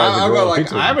 two guys. I that go go like,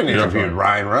 pizza. I haven't interviewed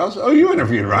Ryan Reynolds. Oh, you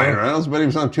interviewed Ryan Reynolds, but he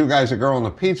was on Two Guys, a Girl in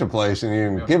the Pizza Place, and you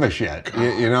didn't give a shit.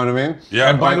 You know what I mean? Yeah.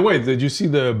 And by the way, did you see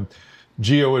the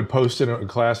Gio had posted a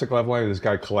classic Love Line? This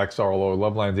guy collects all our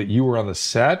Love Lines. That you were on the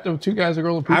set of Two Guys, a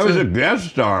Girl in Pizza. I was a guest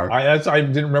star. I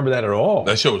didn't remember that at all.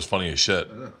 that show was funny as shit.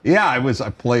 Yeah, I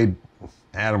played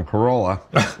Adam Carolla.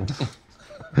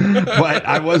 But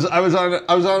I was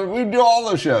on. We do all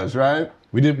those shows, right?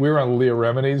 We were on Leah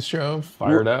Remini's show,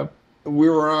 Fired Up. We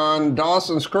were on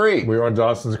Dawson's Creek. We were on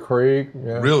Dawson's Creek.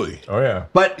 Yeah. Really? Oh yeah.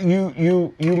 But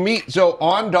you meet so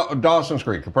on Dawson's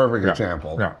Creek, a perfect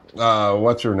example. Yeah.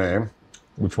 What's her name?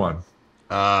 Which one?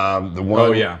 The one.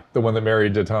 Oh yeah, the one that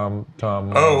married to Tom.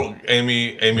 Oh,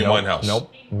 Amy Winehouse.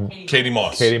 Nope. Katie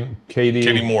Moss.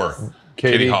 Katie Moore.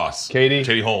 Katie Haas.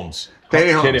 Katie Holmes.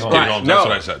 Katie Holmes. Katie Holmes. Right. Holmes, No, that's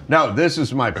what I said. No, this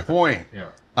is my point.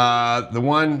 Yeah. The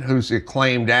one who's the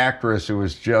acclaimed actress who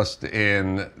was just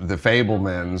in The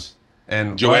Fabelmans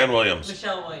and Joanne Williams.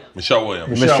 Michelle Williams. Michelle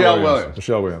Williams. Michelle Williams.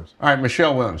 Michelle Williams. All right,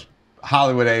 Michelle Williams,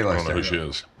 Hollywood I don't know A-lister. who she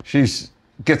is. She's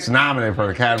gets nominated for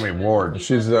an Academy Award.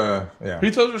 She's yeah.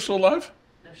 He thought her still alive?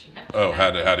 No, she had. Oh,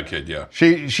 had a kid, yeah.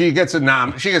 She gets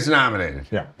nominated.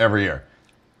 Yeah. Every year.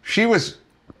 She was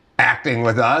acting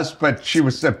with us, but she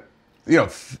was the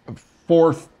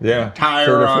fourth tire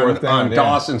third or on fourth down, yeah.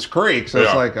 Dawson's Creek. So it's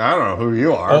Yeah. like, I don't know who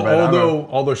you are. but I don't know.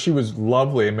 Although she was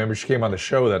lovely. I remember she came on the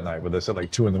show that night with us at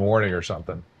like 2 a.m. or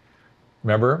something.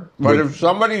 Remember? But if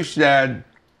somebody said,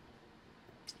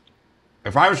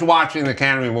 if I was watching the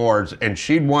Academy Awards and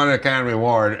she'd won an Academy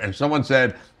Award and someone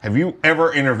said, have you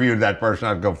ever interviewed that person?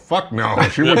 I'd go, fuck no.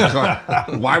 She wouldn't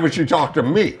go, why would she talk to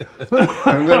me?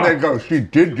 And then they'd go, she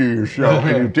did do your show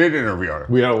and you did interview her.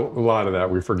 We had a lot of that.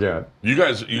 We forget. You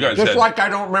guys Just had, like I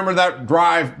don't remember that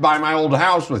drive by my old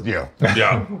house with you.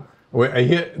 yeah.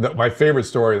 My favorite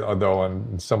story, though,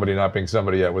 on somebody not being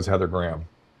somebody yet was Heather Graham.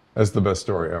 That's the best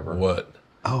story ever. What?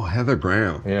 Oh, Heather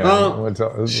Graham. Yeah.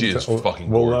 Oh, She is fucking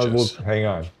gorgeous. Hang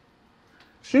on.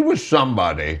 she was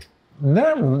somebody.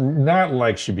 Not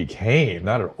like she became,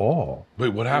 not at all. Wait,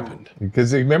 what happened?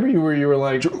 Because remember you were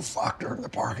like, Drew fucked her in the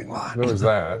parking lot. what was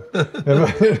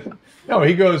that? No,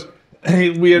 he goes, hey,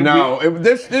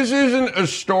 This isn't a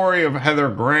story of Heather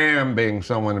Graham being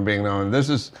someone and being known. This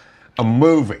is a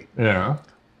movie. yeah.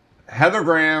 Heather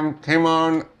Graham came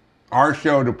on our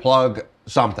show to plug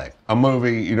something, a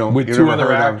movie you don't With you two never other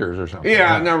heard of. actors or something.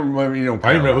 Yeah, Yeah. never. You don't.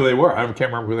 I didn't know care who they were. I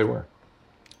can't remember who they were.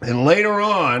 And later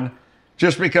on,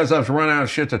 just because I was running out of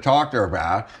shit to talk to her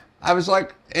about, I was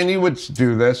like, and you would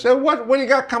do this. So what do you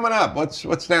got coming up? What's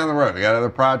down the road? You got other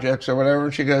projects or whatever?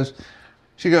 And she goes,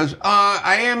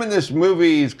 I am in this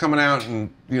movie. It's coming out in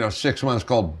 6 months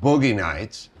called Boogie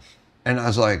Nights. And I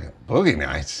was like, Boogie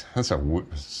Nights? That's a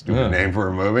stupid name for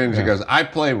a movie. And she goes, I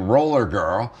play Roller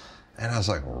Girl. And I was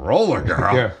like, Roller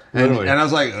Girl? Yeah, and literally. I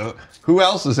was like, who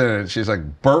else is in it? She's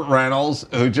like, Bert Reynolds,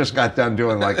 who just got done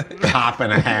doing like Cop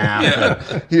and a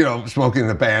Half, and, smoking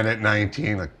the band at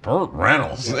 19, like Bert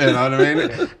Reynolds, you know what I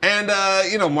mean?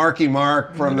 And, Marky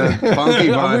Mark from the Funky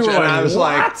Bunch. were And like, I was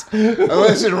like,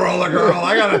 listen, Roller Girl,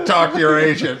 I got to talk to your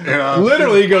agent.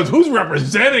 Literally, he goes, who's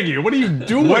representing you? What are you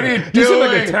doing? What are you You seem doing?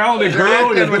 like a talented You're girl.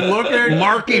 acting You've been with looking.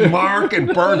 Marky Mark and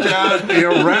burnt out,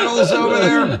 Reynolds over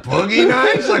there, Boogie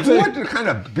Nights. Like, what kind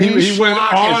of He went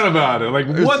schlock on is- about it. Like,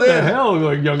 is what the this? hell,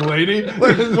 like, young lady?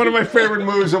 Like, it's one of my favorite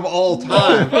movies of all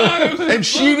time. And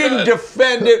she didn't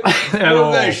defend it At for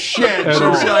all. the shit. At She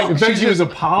all. was like, In fact, she was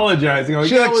apologizing. Like,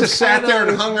 she "Yeah, like it was just sat kinda-" there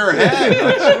and hung her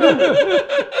head.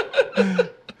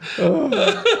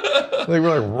 They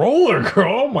were like, Roller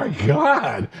Girl, oh my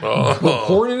God. The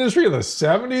porn industry in the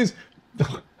 70s?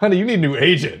 Honey, you need a new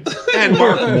agent. And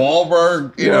Mark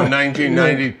Wahlberg,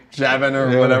 1997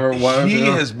 or whatever it was. He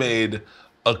has made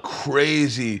a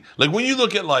crazy, like when you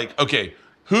look at like, okay,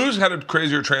 who's had a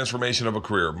crazier transformation of a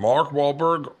career, Mark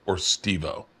Wahlberg or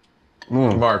Steve-O?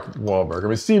 Mark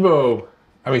Wahlberg.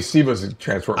 Steve-O's a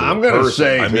transformer. I'm gonna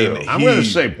say, I mean, I'm gonna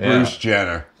say Bruce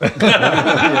Jenner.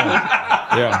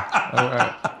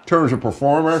 Yeah. In terms of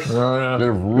performers, Yeah. that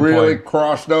have really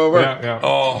crossed over. Yeah.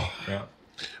 Oh, Yeah.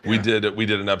 we did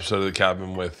an episode of The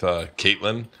Cabin with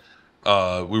Caitlin.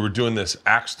 We were doing this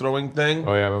axe throwing thing.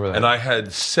 Oh, yeah, I remember that. And I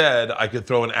had said I could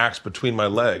throw an axe between my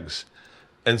legs.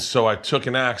 And so I took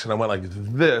an axe and I went like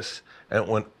this, and it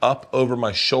went up over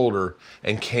my shoulder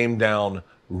and came down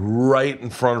right in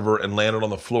front of her and landed on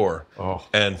the floor. Oh.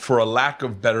 And for a lack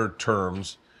of better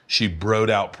terms, she broed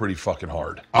out pretty fucking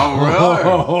hard. Oh,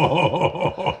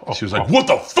 really? She was like, "What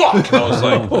the fuck?" And I was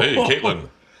like, "Hey, Caitlin."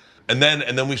 And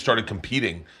then we started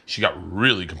competing. She got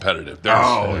really competitive. The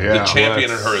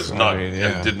champion in her is not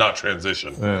and did not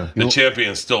transition. Yeah. The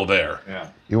champion's still there. Yeah.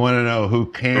 You want to know who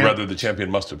Or can't? rather, the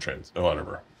champion must have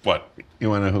whatever. What? You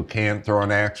want to know who can't throw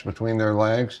an axe between their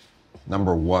legs?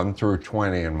 Number 1 through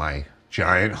 20 in my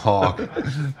Giant Hawk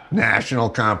national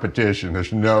competition.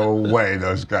 There's no way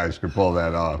those guys could pull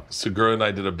that off. Segura and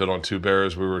I did a bit on Two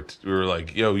Bears. We were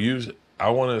like, "Yo, we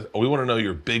want to know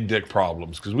your big dick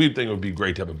problems because we think it would be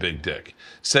great to have a big dick.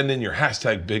 Send in your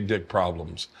hashtag big dick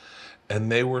problems." And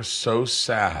they were so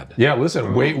sad. Yeah,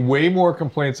 listen, way more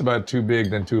complaints about too big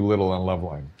than too little on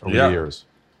Loveline over the years.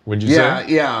 Would you say?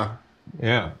 Yeah.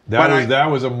 Yeah. But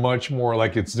That was a much more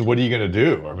like, it's what are you going to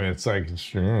do? I mean, it's like,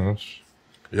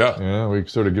 Yeah. we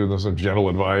sort of give them some gentle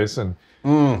advice. And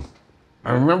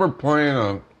I remember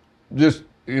playing as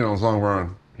long as we're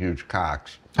on huge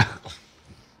cocks.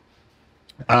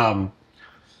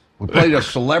 We played a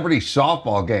celebrity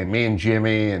softball game, me and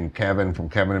Jimmy and Kevin from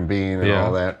Kevin and Bean and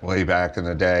all that way back in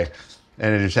the day.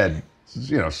 And it just had,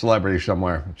 celebrity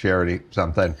somewhere, charity,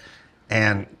 something.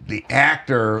 And the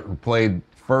actor who played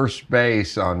first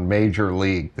base on Major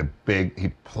League, he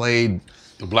played...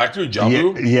 The black dude,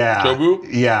 Jabu? Yeah. Jobu?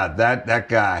 Yeah, that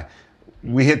guy.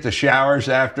 We hit the showers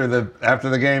after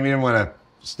the game. You didn't want to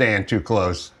stand too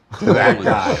close to that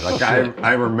guy. Like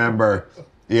I remember,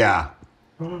 that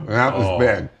was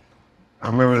big. I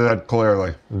remember that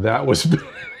clearly. that was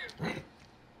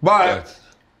But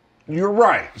you're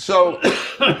right. So,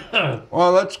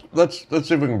 well, let's see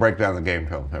if we can break down the game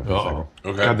film here for a second.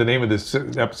 Okay. God, the name of this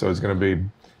episode is going to be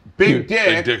Big dick.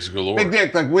 Big dicks galore. Big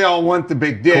dick. Like we all want the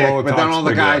big dick, Corolla but then talks all the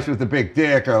big guys dick. with the big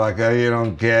dick are like, oh, you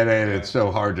don't get it. It's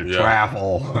so hard to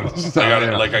travel.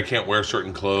 I can't wear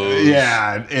certain clothes.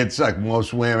 Yeah, it's like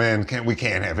most women we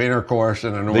can't have intercourse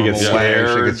in a normal get way. She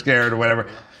scared. gets scared or whatever.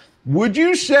 Would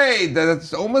you say that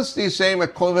it's almost the same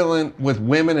equivalent with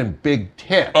women and big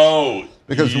tits? Oh,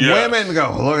 Because Yes. women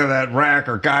go, look at that rack,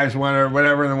 or guys want or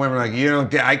whatever, and the women are like, you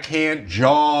don't get, I can't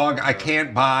jog, I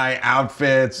can't buy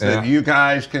outfits that you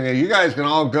guys can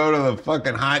all go to the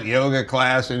fucking hot yoga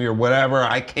class and your whatever.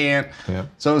 I can't. Yeah.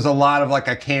 So there's a lot of like,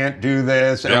 I can't do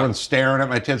this. Everyone's staring at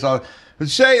my tits all. But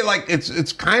say like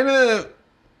it's kind of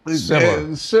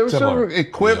Similar.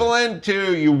 equivalent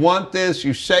to you want this,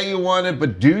 you say you want it,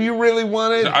 but do you really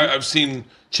want it? I've seen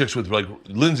chicks with like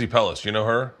Lindsay Pellis. You know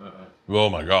her? Oh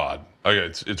my God.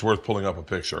 Okay, it's worth pulling up a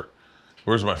picture.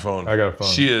 Where's my phone? I got a phone.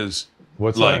 She is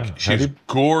What's like that? she's Heavy?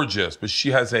 gorgeous, but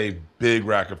she has a big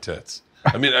rack of tits.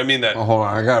 I mean that Oh, hold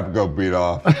on, I gotta go beat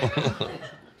off.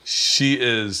 she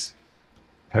is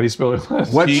How do you spell it?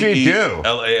 What'd she do?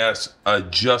 PELAS.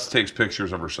 Just takes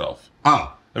pictures of herself.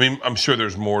 Oh, I mean, I'm sure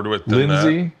there's more to it than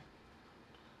Lindsay? that.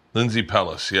 Lindsay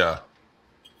Pellis, yeah.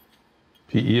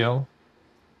 PEL?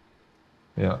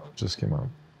 Yeah, it just came out.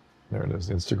 There it is,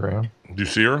 Instagram. Do you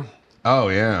see her? oh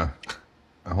yeah.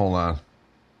 Hold on.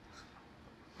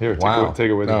 Here, Wow.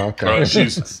 take it with you. Oh, okay.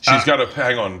 She's got a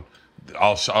hang on.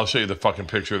 I'll show you the fucking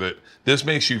picture that this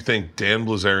makes you think Dan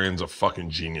Blazarian's a fucking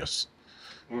genius.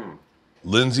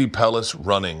 Lindsay Pellis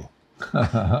running.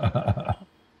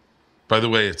 By the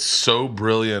way, it's so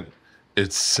brilliant.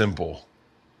 It's simple.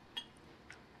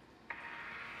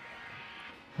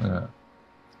 Yeah.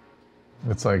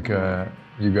 It's like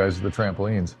you guys with the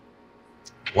trampolines.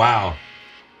 Wow.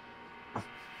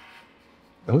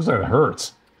 It looks like it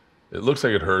hurts. It looks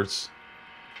like it hurts.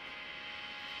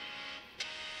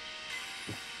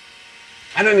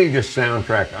 I don't need your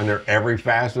soundtrack under every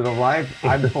facet of life.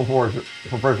 I prefer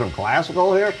some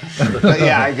classical here. But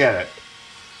yeah, I get it.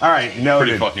 All right, noted.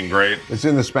 Pretty fucking great. It's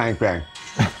in the spank bag.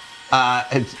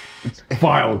 It's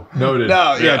Filed. Noted.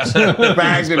 no, yeah, it's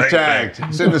bagged and tagged.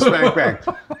 It's in the spank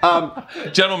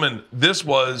bag. Gentlemen, this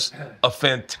was a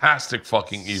fantastic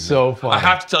fucking evening. So fun. I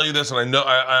have to tell you this, and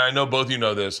I know both of you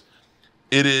know this.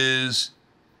 It is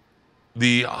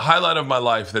the highlight of my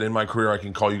life that in my career I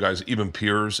can call you guys even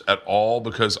peers at all,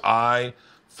 because I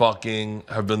fucking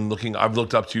have been I've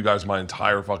looked up to you guys my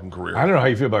entire fucking career. I don't know how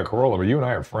you feel about Carolla, but you and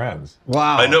I are friends.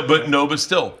 Wow. I know, but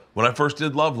still, when I first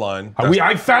did Loveline,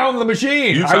 I found the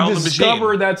machine. You I found the discovered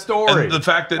machine. that story. And the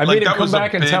fact that, I like, made him that come was a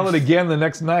back and big- tell it again the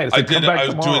next night. I said, come back I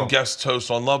was tomorrow. doing guest hosts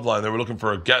on Loveline. They were looking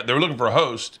for a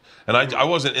host, and I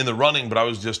wasn't in the running, but I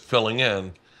was just filling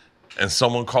in. And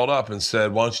someone called up and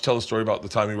said, "Why don't you tell the story about the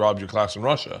time you robbed your class in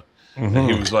Russia?" And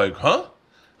he was like, "Huh?"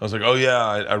 I was like, "Oh yeah,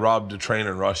 I robbed a train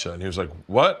in Russia." And he was like,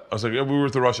 "What?" I was like, "Yeah, we were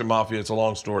with the Russian mafia. It's a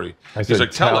long story." I He's said,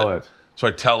 like, "Tell "Tell it." it. So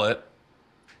I tell it,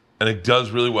 and it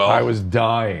does really well. I was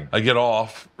dying. I get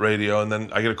off radio, and then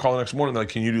I get a call the next morning. Like,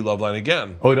 "Can you do Loveline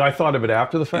again?" Oh, I thought of it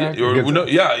after the fact? It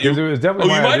was definitely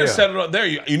my you might idea. have said it up there.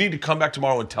 You need to come back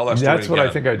tomorrow and tell that story. That's what I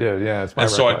again. think I did. Yeah, it's my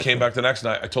And so I recollection. came back the next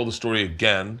night. I told the story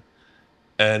again.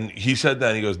 And he said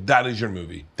then, he goes, "That is your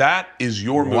movie. That is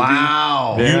your movie.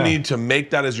 Wow. You Yeah. need to make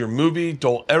that as your movie.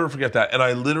 Don't ever forget that." And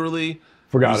I literally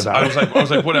Forgot about I it. was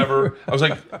like, whatever. I was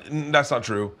like, that's not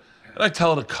true. And I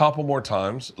tell it a couple more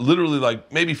times, literally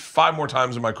like maybe 5 more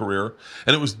times in my career.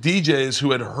 And it was DJs who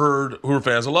were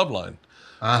fans of Loveline.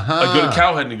 I go to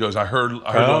Cowhead and he goes, I heard you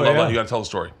on Loveline, yeah. you got to tell the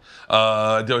story.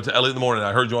 I do it to Elliot in the morning,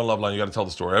 I heard you on Loveline, you got to tell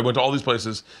the story. I went to all these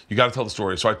places, you got to tell the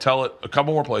story. So I tell it a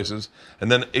couple more places,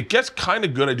 and then it gets kind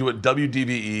of good. I do it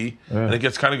WDVE, and it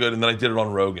gets kind of good, and then I did it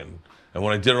on Rogan. And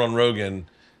when I did it on Rogan,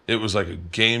 it was like a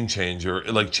game changer.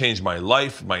 It like changed my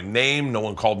life, my name. No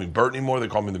one called me Bert anymore. They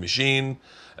called me The Machine.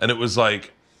 And it was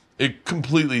like, it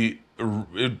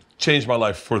changed my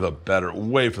life for the better,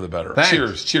 way for the better. Thanks.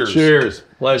 Cheers. Cheers.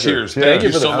 Pleasure. Cheers. Yeah. Thank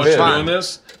you for so the- much that for was doing fun.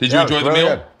 this. Did Yeah, you it was enjoy the really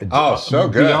meal? good. Oh, so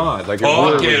good. Beyond. Like, it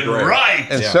really was Fucking great. right.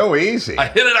 And so easy. I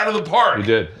hit it out of the park. You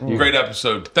did. Great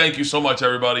episode. Thank you so much,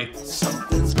 everybody.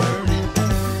 Something's burning.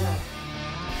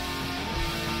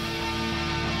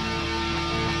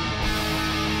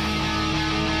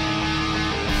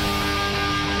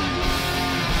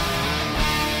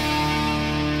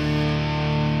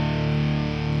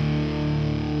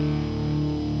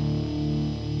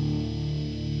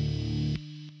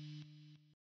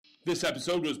 This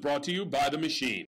episode was brought to you by The Machine.